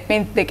 That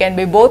means they can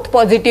be both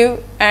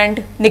positive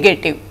and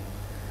negative,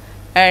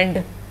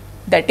 and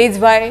that is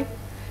why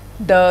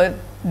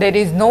there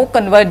is no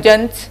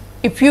convergence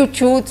if you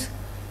choose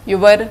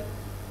your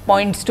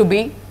points to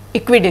be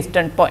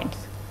equidistant points,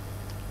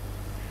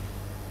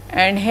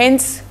 and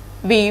hence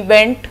we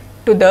went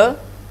to the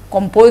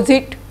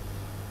composite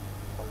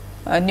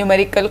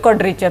numerical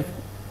quadrature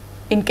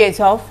in case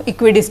of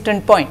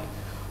equidistant point,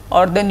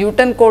 or the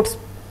Newton Cotes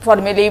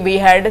formulae we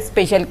had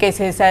special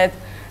cases as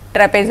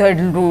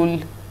trapezoidal rule,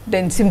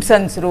 then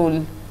Simpson's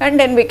rule, and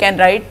then we can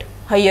write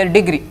higher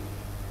degree.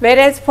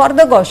 Whereas for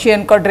the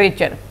Gaussian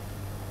quadrature,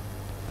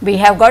 we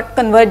have got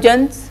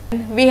convergence,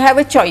 we have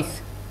a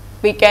choice.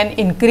 We can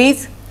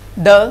increase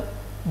the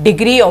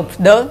degree of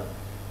the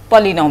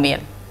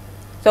polynomial.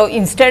 So,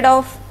 instead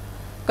of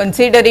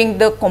considering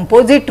the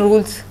composite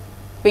rules,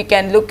 we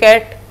can look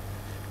at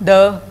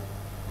the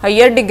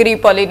higher degree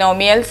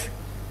polynomials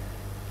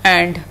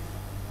and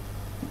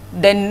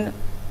then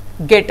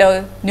get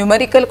a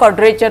numerical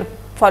quadrature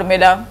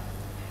formula.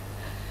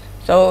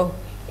 So,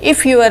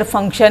 if your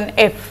function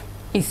f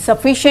is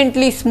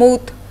sufficiently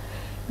smooth,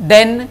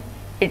 then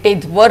it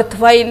is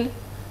worthwhile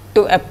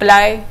to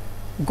apply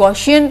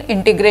Gaussian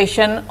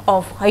integration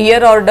of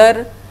higher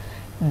order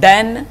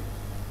than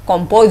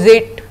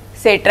composite,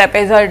 say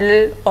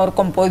trapezoidal or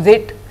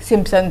composite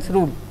Simpson's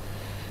rule,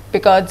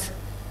 because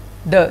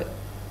the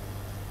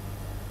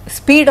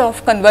speed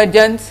of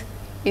convergence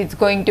is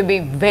going to be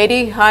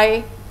very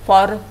high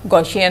for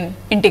Gaussian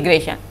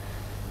integration.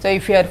 So,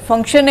 if your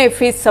function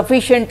f is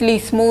sufficiently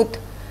smooth,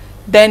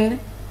 then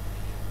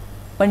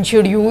one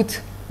should use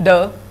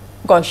the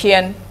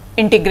Gaussian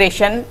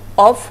integration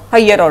of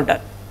higher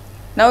order.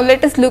 Now,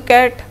 let us look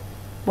at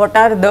what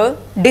are the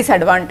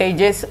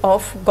disadvantages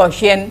of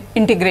Gaussian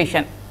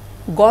integration.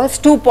 Gauss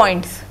 2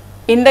 points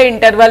in the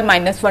interval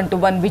 -1 to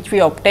 1 which we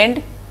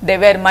obtained, they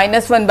were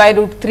 -1 by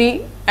root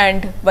 3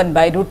 and 1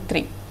 by root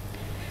 3.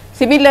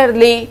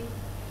 Similarly,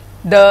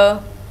 the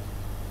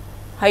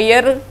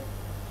higher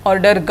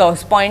order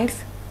Gauss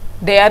points,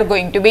 they are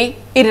going to be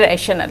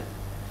irrational.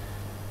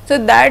 So,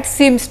 that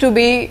seems to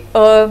be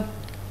a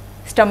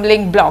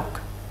stumbling block,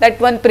 that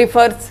one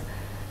prefers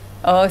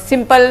a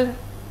simple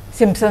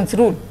Simpson's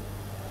rule.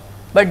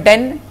 But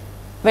then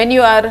when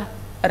you are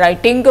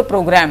writing a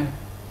program,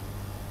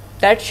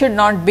 that should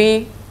not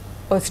be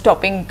a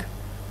stopping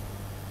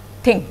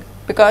thing,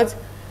 because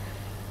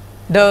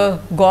the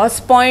Gauss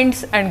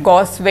points and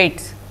Gauss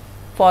weights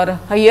for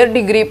higher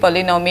degree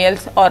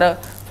polynomials or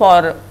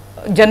for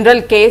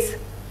general case,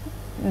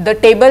 the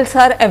tables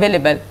are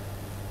available.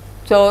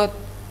 So,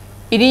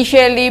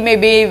 initially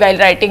maybe while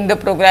writing the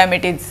program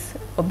it is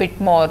a bit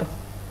more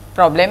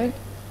problem,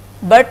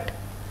 but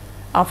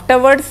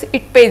afterwards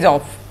it pays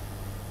off.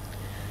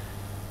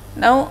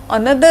 Now,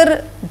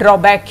 another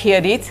drawback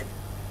here is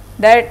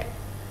that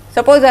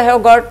suppose I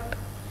have got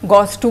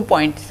Gauss 2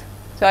 points.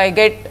 So, I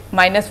get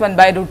 -1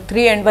 by root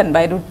 3 and 1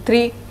 by root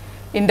 3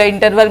 in the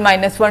interval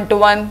 -1 to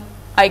 1,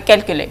 I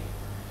calculate.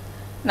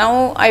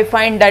 Now, I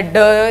find that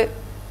the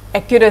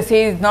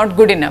accuracy is not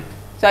good enough.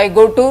 So, I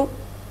go to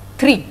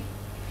 3.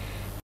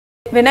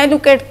 When I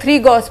look at 3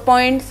 Gauss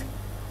points,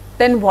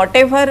 then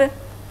whatever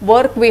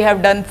work we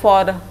have done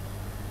for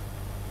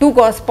 2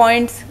 Gauss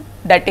points,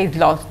 that is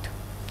lost.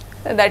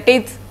 That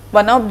is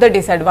one of the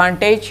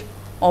disadvantage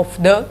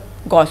of the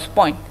Gauss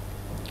point.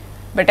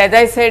 But as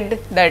I said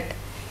that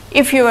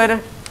if your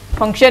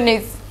function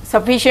is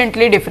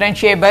sufficiently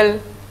differentiable,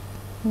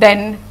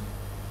 then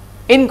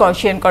in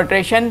Gaussian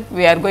quadration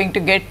we are going to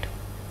get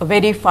a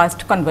very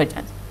fast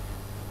convergence.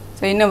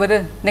 So, in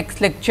our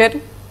next lecture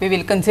we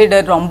will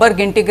consider Romberg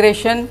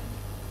integration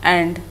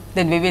and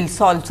then we will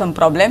solve some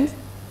problems.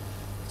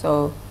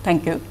 So,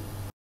 thank you.